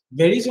a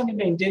variation in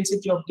the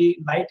intensity of the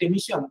light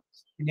emission,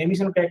 in the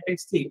emission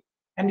characteristic,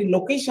 and the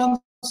locations.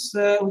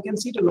 We can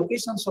see the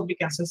locations of the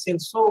cancer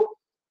cells.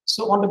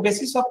 So on the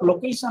basis of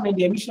location and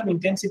the emission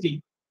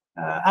intensity,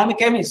 I'm a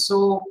chemist,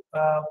 so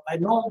I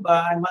know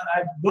I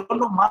don't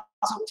know much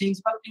of things,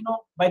 but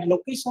by the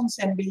locations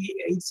and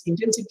its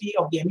intensity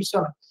of the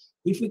emission,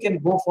 if we can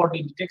go for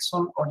the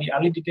detection or the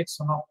early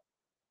detection of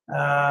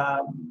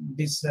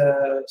this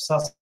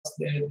such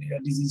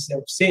disease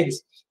of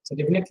cells, so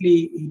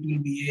definitely it will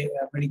be a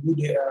very good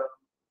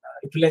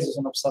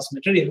utilization of such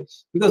material,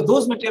 because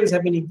those materials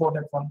have been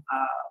imported from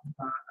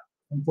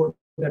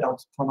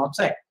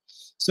outside.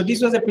 So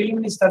this was a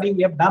preliminary study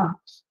we have done,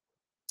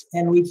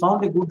 and we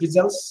found a good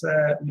results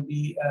with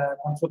the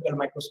confocal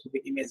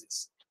microscopic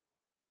images.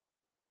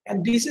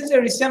 And this is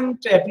a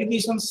recent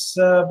applications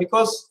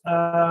because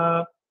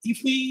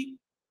if we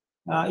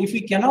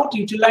cannot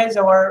utilize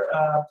our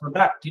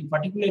product, in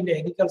particular in the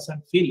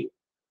agriculture field,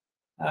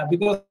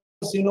 because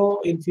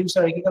in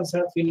future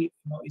agriculture field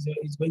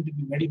is going to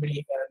be very,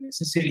 very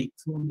necessary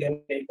through the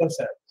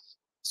agriculture.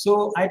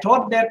 So I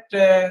thought that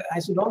I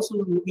should also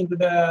look into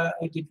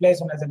its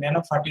utilization as a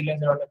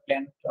nano-fertilizer or a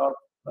plant or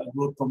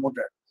growth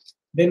promoter.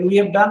 Then we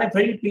have done a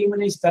very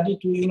preliminary study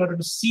in order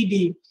to see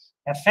the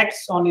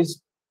effects on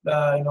its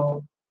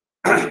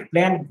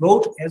plant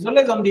growth, as well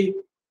as on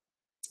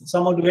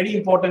some of the very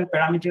important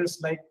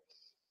parameters like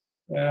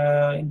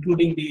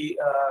including the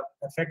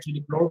effects of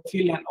the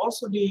chlorophyll and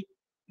also the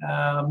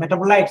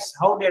metabolites,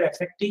 how they're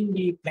affecting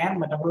the plant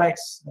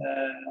metabolites,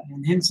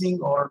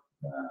 enhancing or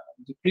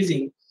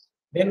decreasing.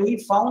 Then we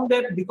found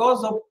that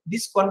because of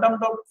this quantum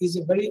dot is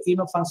a very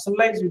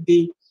functionalized with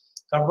the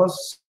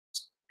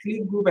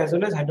carboxylic group as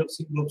well as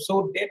hydroxyl group.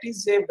 So that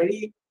is a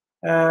very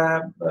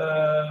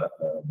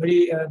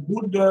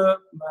good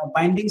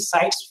binding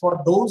sites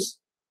for those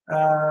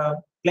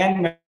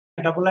plant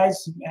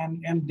metabolites,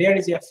 and there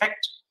is the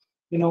effect.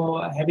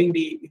 Having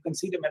you can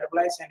see the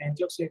metabolites and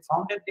antioxidants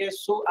found that there.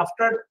 So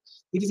after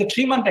it is a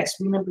 3-month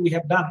experiment we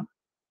have done,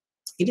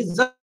 it is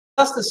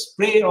just a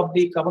spray of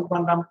the carbon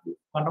quantum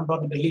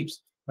dot with the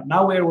leaves. But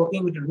now we are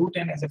working with the root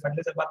and as a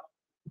fertilizer. But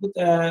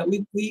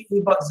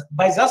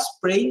by just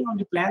spraying on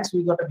the plants,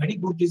 we got a very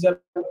good result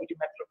with the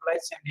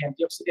metabolites and the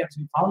antioxidants.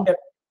 We found that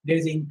there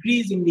is an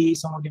increase in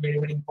some of the very,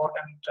 very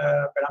important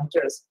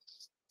parameters.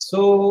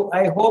 So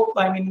I hope,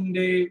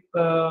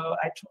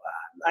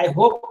 I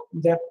hope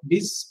that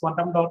this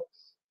quantum dot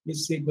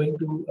is going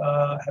to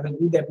have a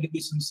good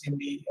applications in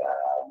the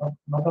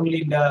not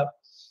only in the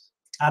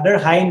other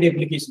high-end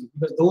applications,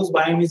 because those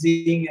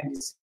bioimaging and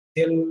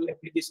cell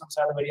applications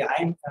are very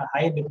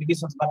high-end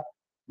applications, but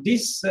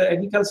this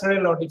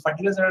agricultural or the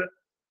fertilizer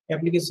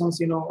applications,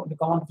 the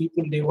common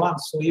people they want.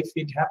 So if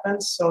it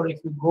happens, or if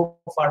we go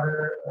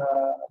further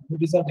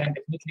good result, then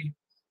definitely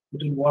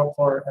it will work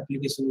for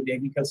application with the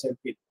agricultural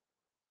field.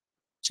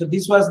 So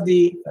this was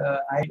the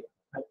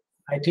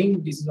I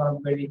think this is a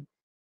very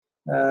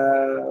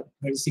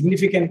very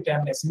significant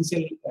and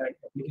essential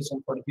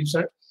application for the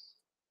future.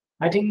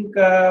 I think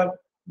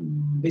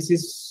this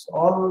is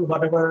all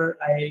whatever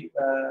I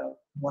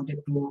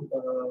wanted to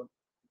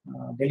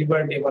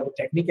deliver about the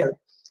technical.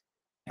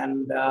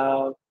 And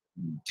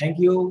thank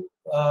you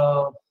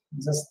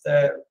just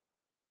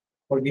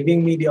for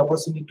giving me the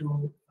opportunity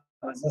to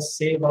just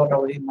say about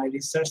my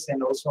research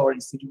and also our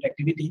institute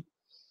activity.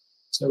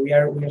 So we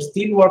are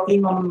still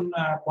working on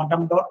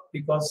quantum dot,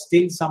 because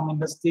still some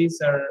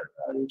industries are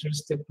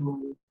interested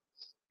to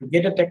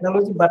get a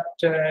technology, but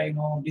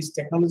this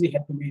technology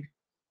had to be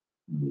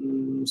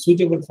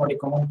suitable for the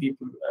common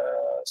people.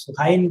 So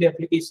high-end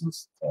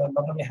applications,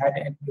 not only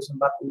high-end applications,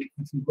 but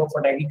if you go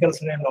for the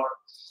agricultural or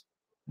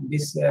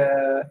these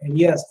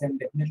areas, then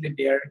definitely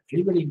they are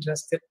very, very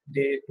interested.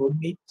 They told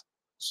me.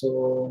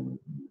 So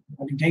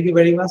thank you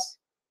very much.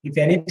 If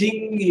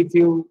anything, if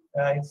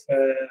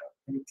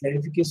any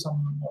clarification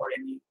or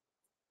any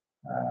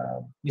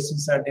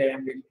questions are there,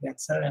 I'm ready to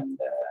answer. And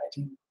I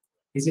think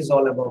this is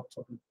all about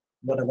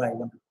whatever I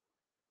want to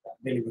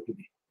deliver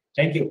today.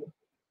 Thank you.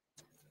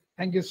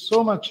 Thank you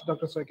so much,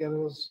 Dr. Saikia. It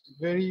was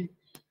very,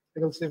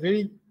 I will say,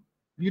 very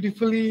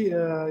beautifully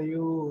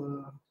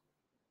you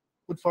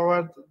put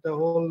forward the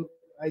whole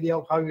idea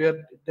of how you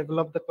had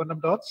developed the quantum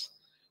dots.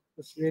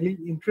 It's really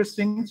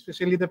interesting,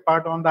 especially the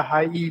part on the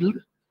high yield.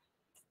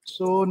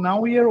 So now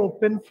we are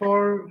open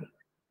for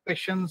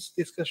questions,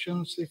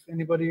 discussions, if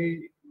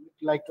anybody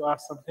would like to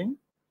ask something.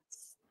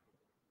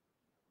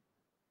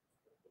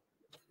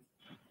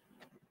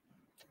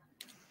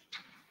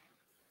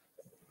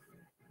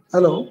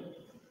 Hello.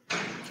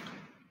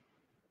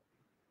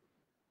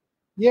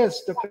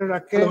 Yes, Dr.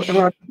 Rakesh.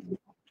 Hello.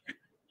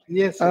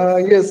 Yes.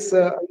 Yes,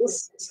 sir.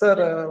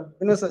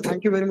 Sir,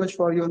 thank you very much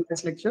for your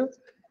this lecture.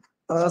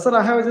 Sir,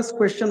 I have just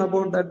question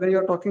about that when you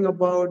are talking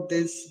about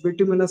this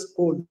bituminous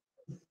coal.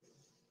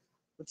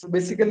 So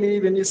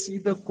basically, when you see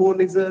the coal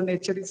is a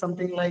nature is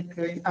something like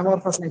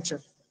amorphous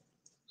nature,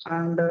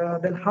 and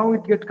then how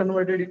it get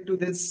converted into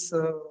this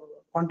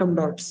quantum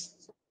dots.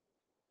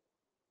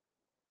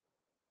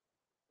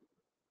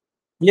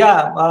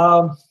 Yeah,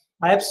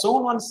 I have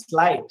shown one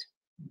slide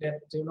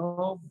that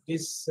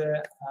this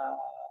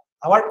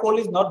our coal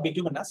is not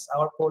bituminous,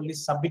 our coal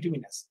is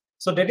subbituminous.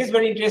 So that is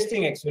very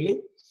interesting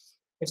actually.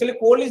 Actually,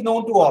 coal is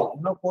known to all.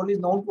 Coal is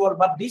known to all,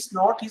 but this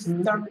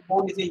northeastern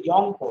coal is a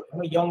young coal,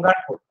 younger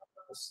coal.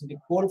 So the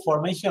coal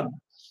formation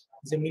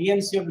is a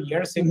millions of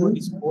years ago.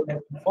 This coal has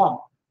been formed,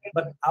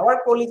 but our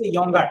coal is a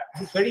younger.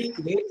 It's very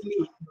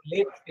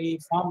lately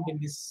formed in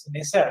this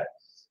nature.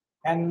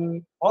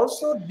 And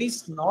also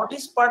this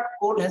northeast part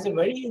coal has a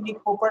very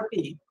unique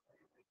property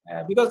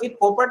because its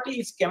property,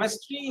 its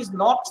chemistry is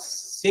not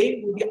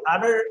same with the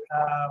other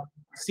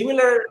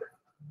similar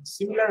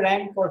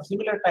rank or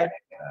similar type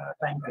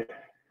time period.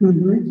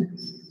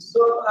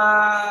 So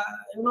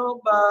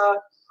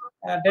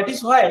that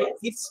is why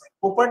its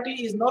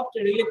property is not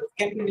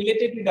can be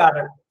related to the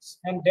other,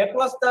 and that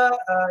was the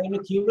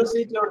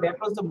curiosity, or that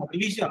was the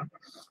motivation.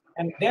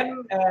 And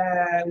then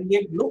we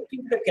have looked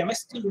into the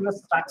chemistry,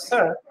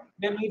 structure.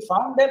 Then we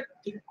found that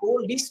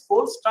this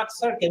coal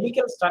structure,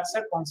 chemical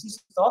structure,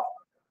 consists of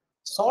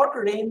short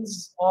range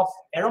of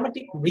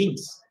aromatic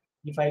rings.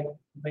 If I'm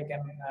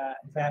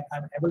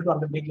able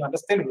to make you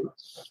understand it,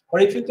 or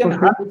if you can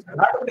have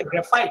the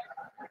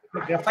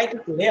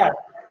graphitic layer.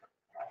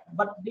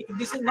 But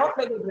this is not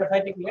like a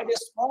graphitic layer;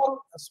 it's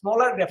a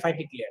smaller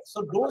graphitic layer.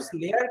 So those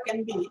layer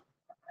can be,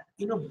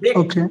 break,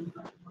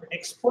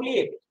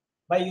 exfoliate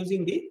by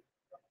using the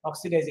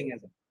oxidizing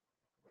agent.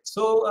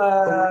 So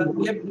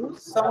we have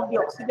used some of the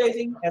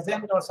oxidizing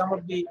agent or some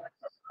of the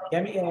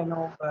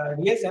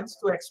reagents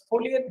to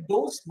exfoliate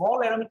those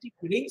small aromatic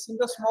rings in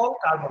the small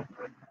carbon.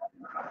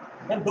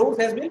 And those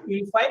has been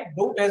purified,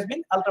 those has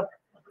been ultra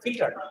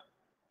filtered.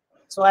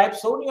 So I have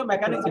shown you a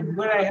mechanism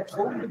where I have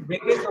shown the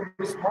breakage of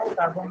the small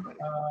carbon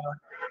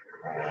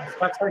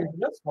structure into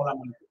the smaller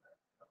molecule.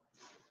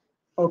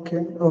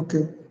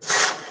 Okay.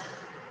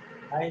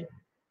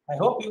 I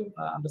hope you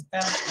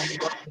understand.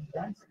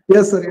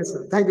 Yes, sir. Yes,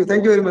 sir. Thank you.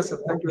 Thank you very much, sir.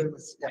 Thank you very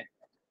much. Yeah.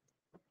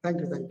 Thank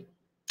you.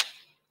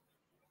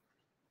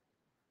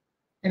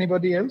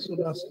 Anybody else would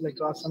like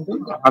to ask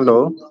something?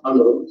 Hello.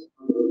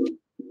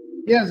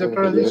 Yes, Dr.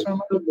 Rajesh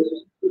Sharma.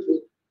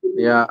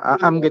 Yeah,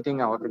 I'm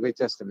getting out. Wait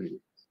just a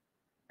minute.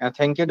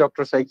 Thank you,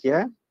 Dr.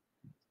 Saikia.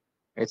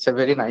 It's a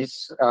very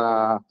nice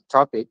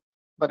topic,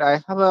 but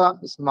I have a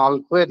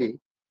small query.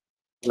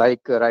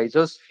 Like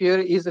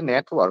rhizosphere is a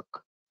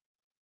network,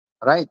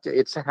 right?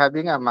 It's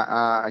having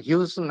a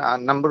huge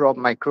number of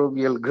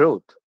microbial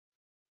growth.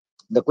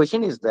 The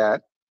question is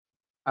that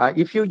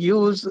if you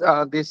use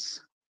this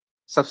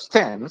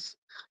substance,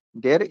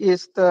 there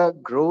is the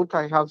growth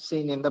I have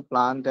seen in the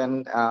plant,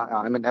 and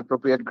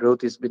appropriate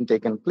growth has been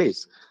taken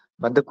place.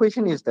 But the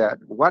question is that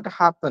what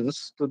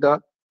happens to the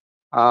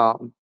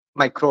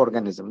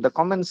microorganism, the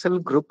commensal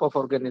group of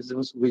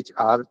organisms which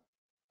are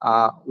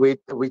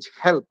which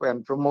help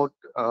and promote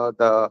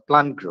the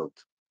plant growth?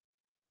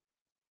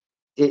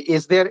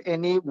 Is there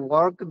any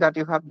work that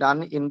you have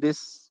done in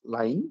this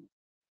line?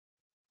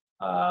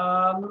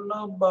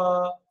 No,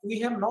 but we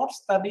have not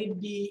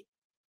studied the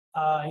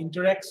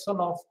interaction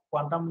of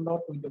quantum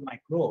dot with the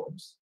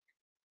microbes.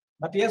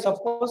 But yes, of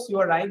course, you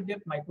are right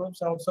that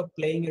microbes are also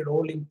playing a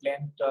role in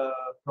plant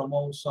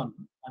promotion,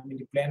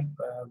 the plant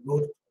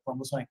growth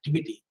promotion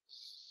activity.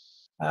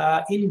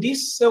 In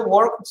this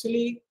work,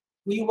 actually,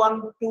 we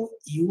want to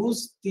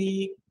use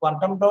the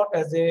quantum dot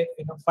as a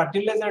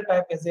fertilizer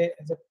type, as a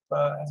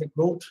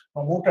growth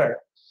promoter.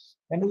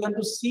 And we want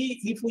to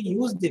see if we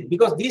use it,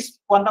 because these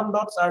quantum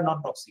dots are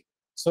not toxic.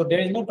 So there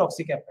is no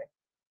toxic effect.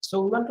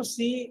 So we want to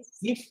see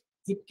if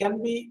it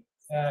can be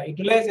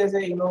utilized as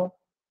a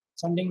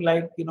something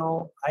like,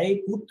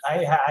 I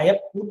have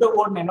put the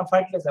word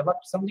nanofertilizer, but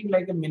something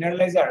like a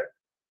mineralizer,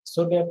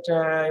 so that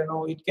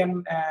it can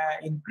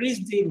increase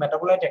the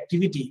metabolite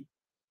activity.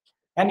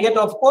 And yet,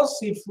 of course,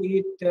 if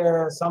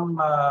some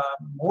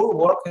more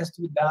work has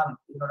to be done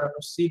in order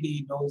to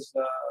see those,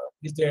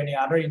 is there any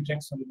other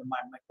interaction with the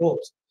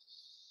microbes?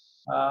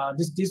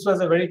 This was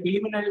a very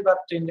preliminary, but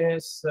in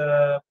this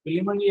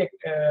preliminary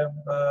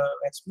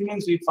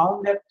experiments, we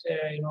found that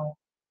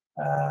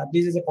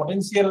this is a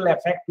potential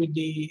effect with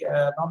the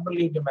not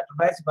only the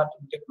metabolites but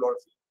with the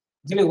chlorophyll.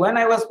 Actually, when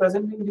I was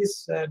presenting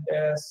this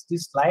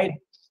slide,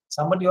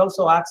 somebody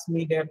also asked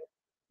me that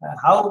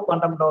how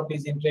quantum dot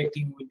is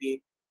interacting with the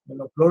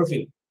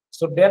chlorophyll.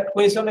 So that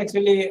question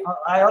actually,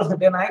 I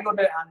got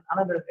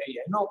another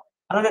area.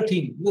 Another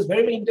thing. It was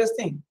very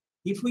interesting.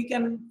 If we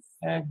can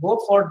go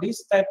for this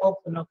type of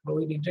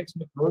interaction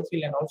with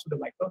chlorophyll and also the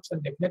microbes,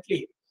 and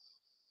definitely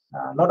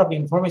a lot of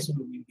information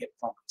we will get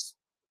from this.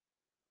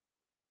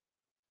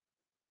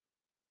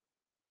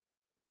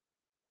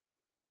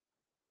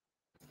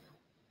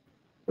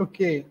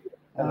 Okay.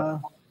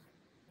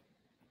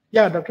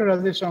 Yeah, Dr.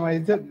 Rajesh Sharma,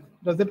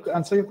 does that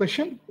answer your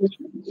question?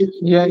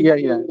 Yeah.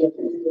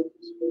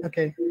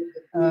 Okay.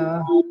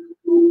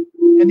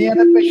 Any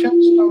other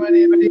questions from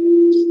anybody?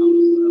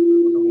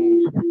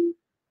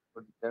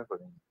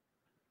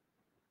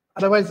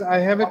 Otherwise, I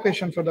have a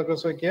question for Dr.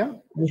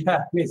 Soikia. Yeah,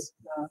 please.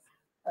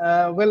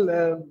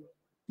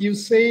 You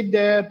say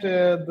that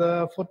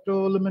the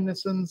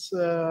photoluminescence,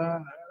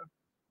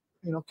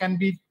 can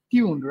be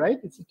tuned, right?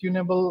 It's a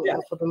tunable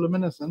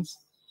photoluminescence,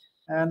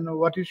 and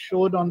what you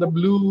showed on the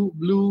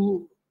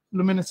blue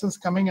luminescence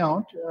coming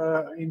out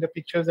in the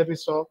pictures that we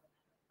saw,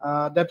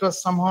 that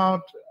was somehow,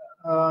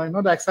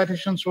 the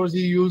excitation source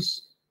you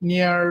use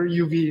near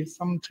UV,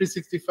 some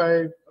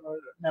 365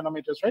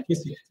 nanometers, right?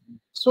 Yes.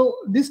 So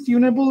this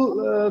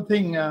tunable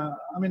thing,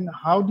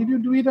 how did you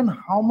do it, and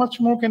how much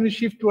more can we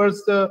shift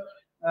towards the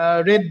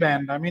red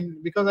band?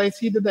 Because I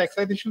see that the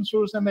excitation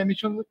source and the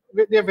emission,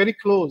 they are very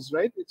close,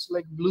 right? It's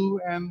like blue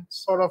and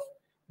sort of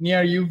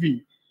near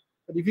UV.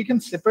 But if you can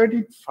separate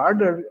it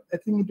further, I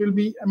think it will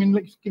be,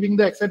 like keeping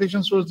the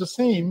excitation source the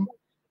same,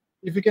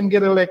 if you can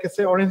get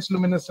say orange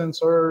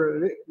luminescence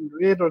or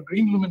red or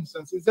green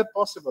luminescence, is that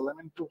possible?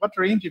 To what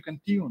range you can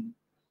tune?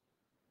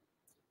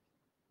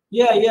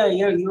 Yeah.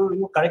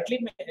 You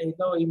correctly,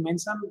 you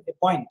mentioned a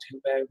point,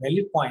 a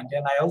valid point,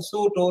 and I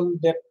also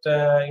told that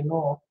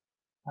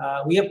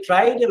we have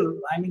tried.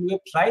 We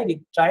have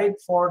tried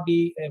for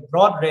the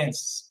broad range,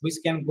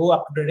 which can go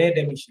up to the red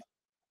emission.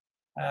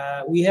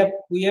 We have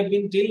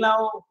been till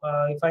now.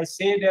 If I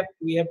say that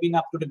we have been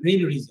up to the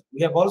green region,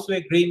 we have also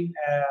a green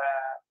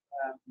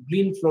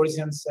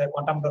fluorescence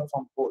quantum dot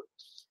from pole.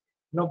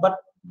 But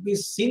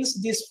since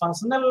these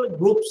functional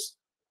groups,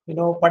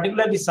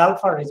 particularly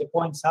sulfur is a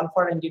point.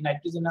 Sulfur and the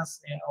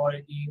nitrogenous or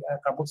the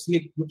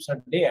carboxylic groups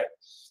are there.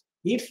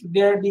 If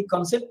the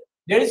concept,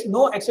 there is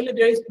no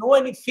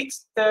any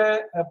fixed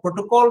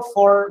protocol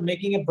for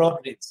making a broad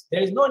range.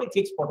 There is no any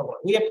fixed protocol.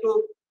 We have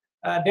to.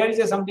 There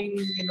is something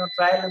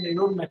trial and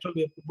error method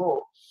we have to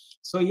go.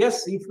 So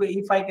yes,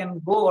 if I can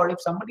go, or if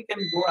somebody can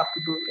go up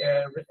to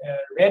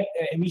red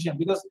emission,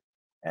 because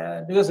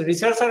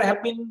researchers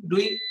have been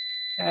doing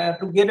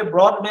to get a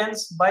broad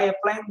bands by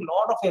applying a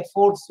lot of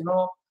efforts,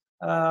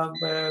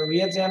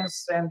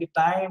 reagents and the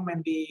time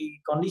and the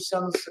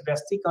conditions,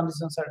 drastic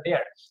conditions are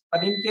there.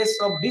 But in case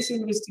of this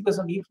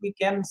investigation, if we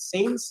can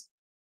sense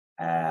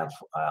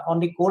on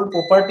the cold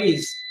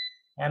properties,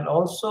 and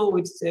also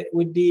with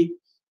the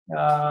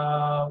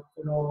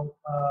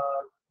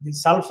the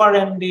sulfur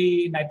and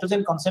the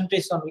nitrogen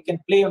concentration, we can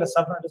play on the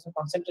sulfur and nitrogen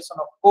concentration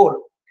of coal,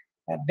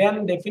 and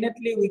then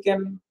definitely we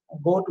can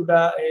go to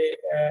the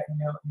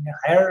in a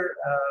higher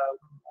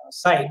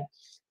side,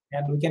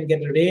 and we can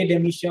get red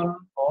emission,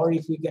 or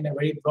if we can a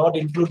very broad,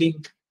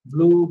 including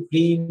blue,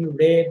 green,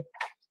 red,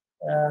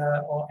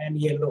 and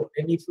yellow.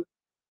 And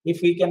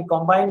if we can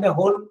combine the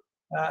whole,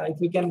 if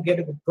we can get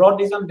a broad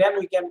region, then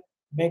we can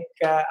make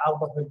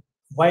out of a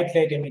white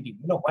light emitting.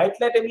 White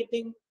light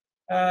emitting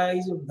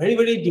is very,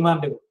 very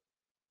demandable.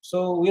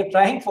 So we are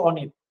trying for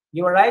it.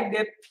 You are right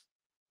that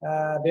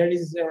there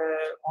is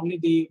only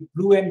the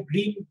blue and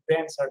green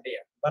bands are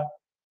there, but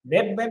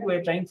red band we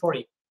are trying for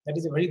it. That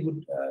is a very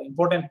good,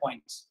 important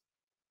point.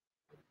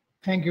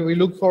 Thank you. We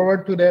look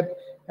forward to that.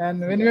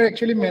 And when you're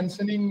actually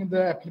mentioning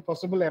the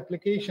possible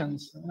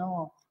applications,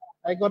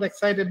 I got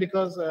excited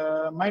because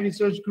my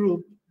research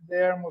group, they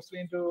are mostly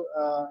into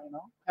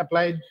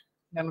applied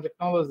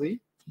nanotechnology.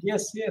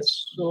 Yes.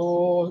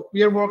 So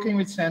we are working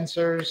with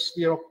sensors.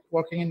 We are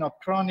working in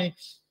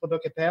optronics,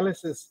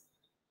 photocatalysis,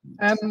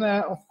 and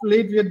of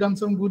late we have done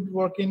some good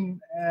work in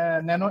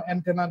nano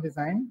antenna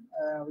design.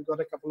 We got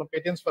a couple of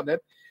patents for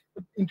that.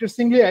 But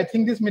interestingly, I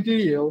think this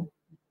material,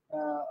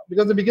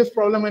 because the biggest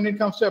problem when it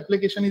comes to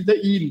application is the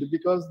yield,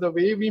 because the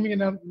way we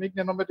make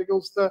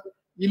nanoparticles, the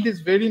yield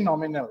is very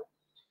nominal.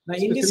 Now,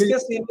 in this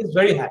case, yield is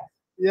very high.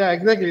 Yeah,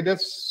 exactly.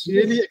 That's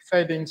really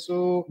exciting.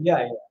 So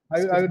yeah.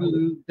 I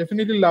would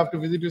definitely love to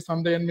visit you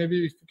someday, and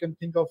maybe if you can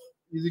think of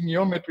using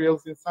your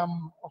materials in some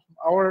of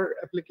our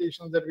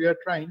applications that we are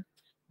trying,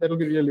 that will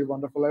be really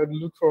wonderful. I would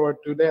look forward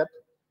to that.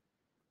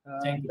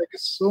 Thank you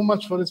so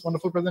much for this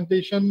wonderful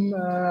presentation.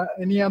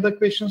 Any other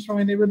questions from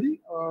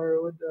anybody,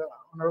 or would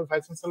Honorable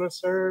Vice Chancellor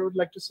Sir would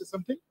like to say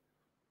something?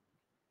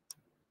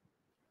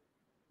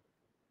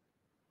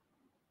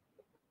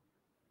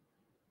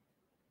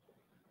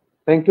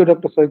 Thank you,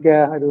 Dr. Soikia.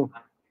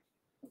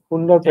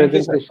 Sundar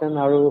presentation.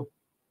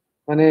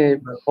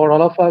 For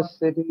all of us,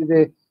 it is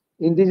a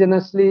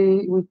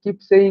indigenously. We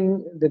keep saying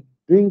that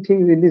doing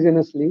things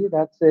indigenously.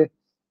 That's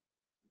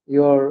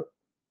your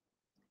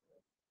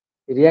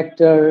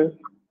reactor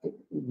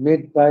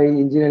made by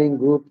engineering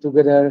group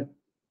together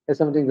is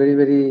something very,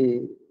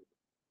 very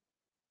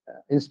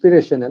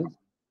inspirational.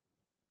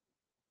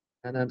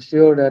 And I'm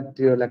sure that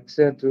your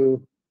lecture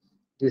to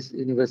this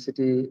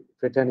university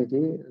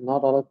fraternity,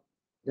 not all of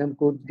them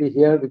could be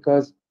here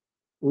because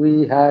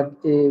we had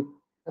we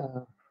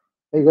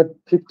got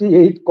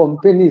 58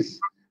 companies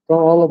from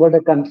all over the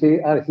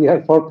country are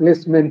here for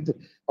placement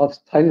of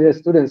final year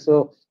students.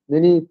 So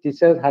many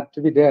teachers had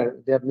to be there.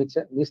 They have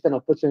missed an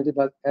opportunity.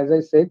 But as I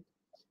said,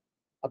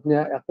 আপনি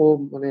আকৌ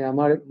মানে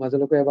আমাৰ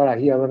মাজলৈকে এবাৰ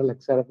আহি আমাৰ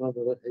lecture আপোনাৰ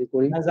হেৰি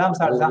কৰি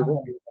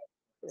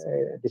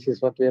this is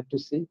what we have to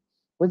see.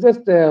 We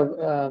just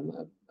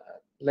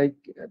like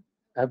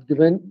have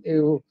given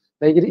you,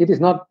 like it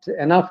is not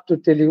enough to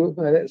tell you,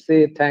 say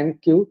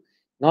thank you,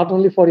 not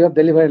only for your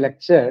delivery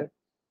lecture,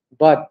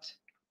 but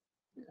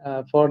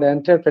for the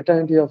entire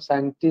fraternity of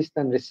scientists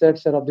and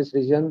researchers of this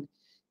region.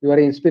 You are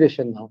an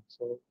inspiration now.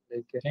 So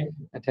like,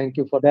 thank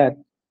you for that.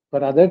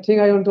 But other thing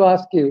I want to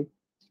ask you,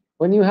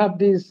 when you have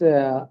these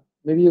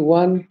maybe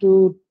 1 to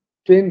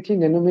 20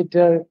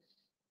 nanometer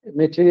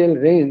material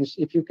range,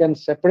 if you can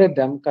separate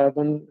them,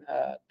 carbon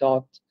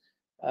dots,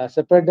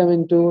 separate them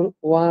into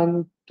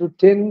 1 to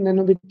 10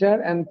 nanometer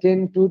and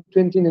 10 to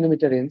 20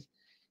 nanometer range,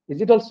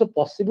 is it also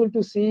possible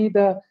to see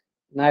the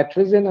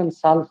nitrogen and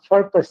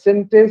sulfur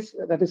percentage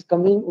that is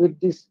coming with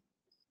this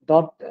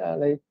dot,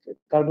 like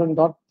carbon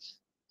dots?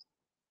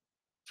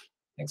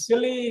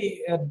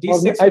 Actually,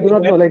 I do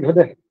not know, like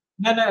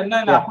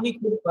no,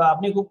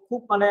 আপনি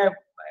খুব মানে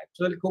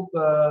actually খুব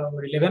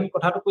relevant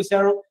কথাটো কৈছে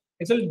আৰু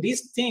actually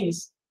these things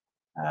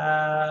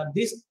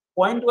this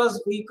point was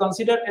we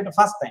considered at the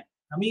first time.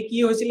 আমি কি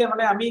হৈছিলে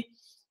মানে আমি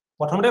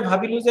প্ৰথমতে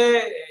ভাবিলো যে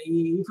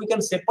if we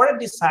can separate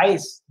the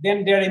size, then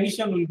their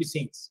emission will be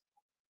changed.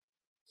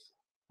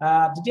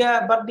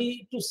 But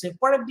to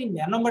separate the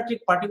nanometric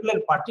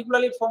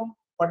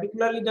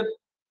particularly the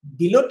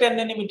below 10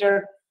 nanometer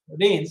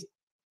range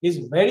is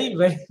very,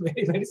 very,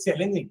 very, very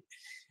challenging.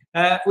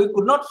 We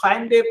could not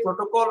find a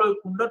protocol, we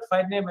could not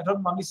find a method.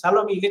 আমি চালো,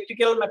 আমি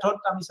electrical method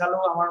আমি চালো,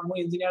 আমাৰ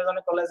engineer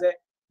জনে ক'লে যে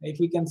if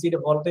we can see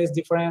the voltage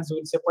difference,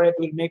 we'll separate,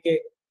 we'll make a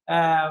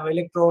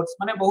electrodes,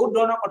 মানে বহুত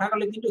ধৰণৰ কথা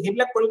ক'লে, কিন্তু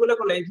সেইবিলাক কৰিবলৈ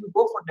ক'লে if you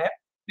go for that,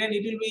 then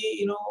it will be,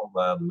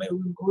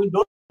 we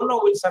don't know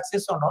will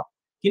success or not.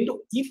 কিন্তু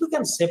if you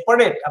can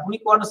separate, আপুনি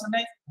কোৱা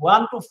নাছিলে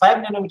 1 to 5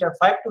 nanometer,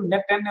 5 to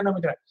 10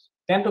 nanometer,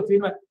 10 to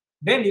 15,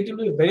 then it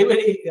will be very,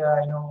 very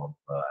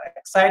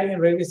exciting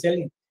and very, very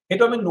selling.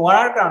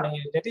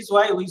 That is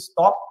why we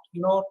stopped,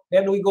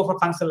 then we go for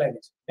functional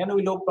language. Then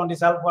we look on the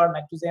sulfur,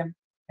 nitrogen,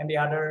 and the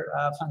other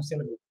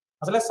functional group.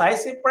 Asale size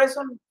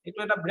separation, eto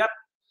eta birat,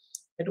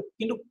 eto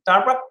kintu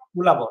tarpra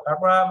ulabo,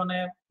 tarpra mane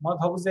moi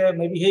bhabu je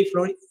maybe hey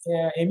fluoride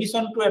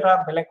emission to eta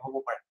belek hobo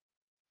pare,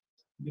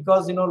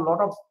 because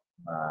lot of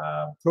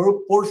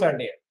fluoropores are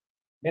there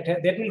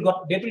that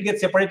will get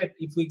separated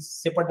if we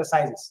separate the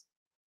sizes.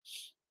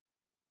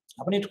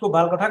 আপুনি একটু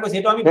ভাল কথা কৈছে,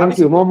 এটো আমি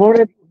ভাবিছো মোৰ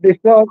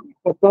দেশৰ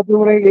কথাটো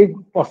মানে এই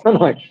প্ৰশ্ন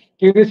নহয়,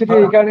 কিউৰিয়াসিটি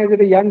এই কাৰণে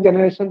যে ইয়াং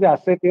জেনাৰেশন যে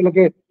আছে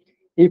তেওঁলোকে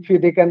if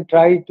they can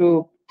try to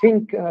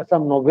think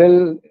some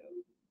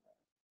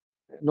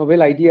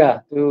novel idea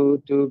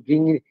to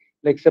bring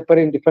like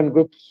separate different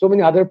groups, so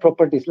many other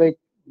properties, like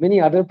many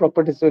other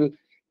properties will,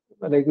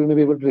 like we may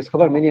be able to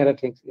discover many other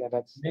things. Yeah,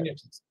 that's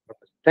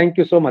thank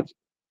you so much.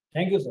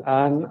 Thank you, sir.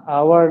 And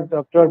our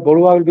Dr.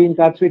 Borua will be in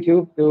touch with you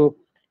to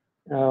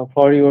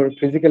for your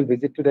physical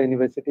visit to the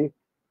university.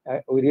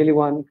 We really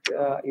want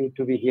you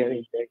to be here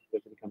in the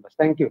university campus.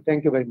 Thank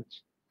you very much.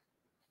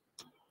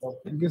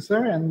 Thank you, sir,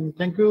 and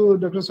thank you,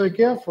 Dr.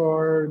 Soikia, for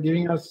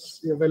giving us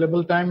your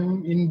valuable time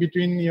in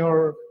between your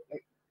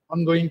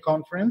ongoing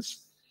conference.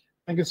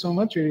 Thank you so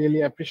much. We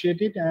really appreciate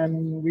it, and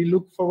we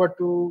look forward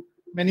to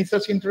many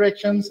such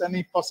interactions and,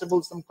 if possible,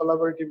 some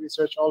collaborative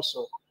research also.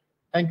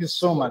 Thank you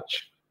so much.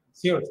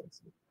 Sure.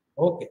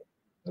 Okay.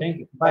 Thank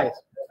you. Bye.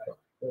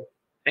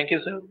 Thank you,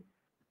 sir.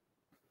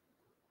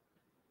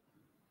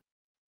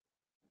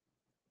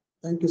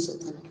 Thank you, sir.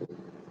 Thank you.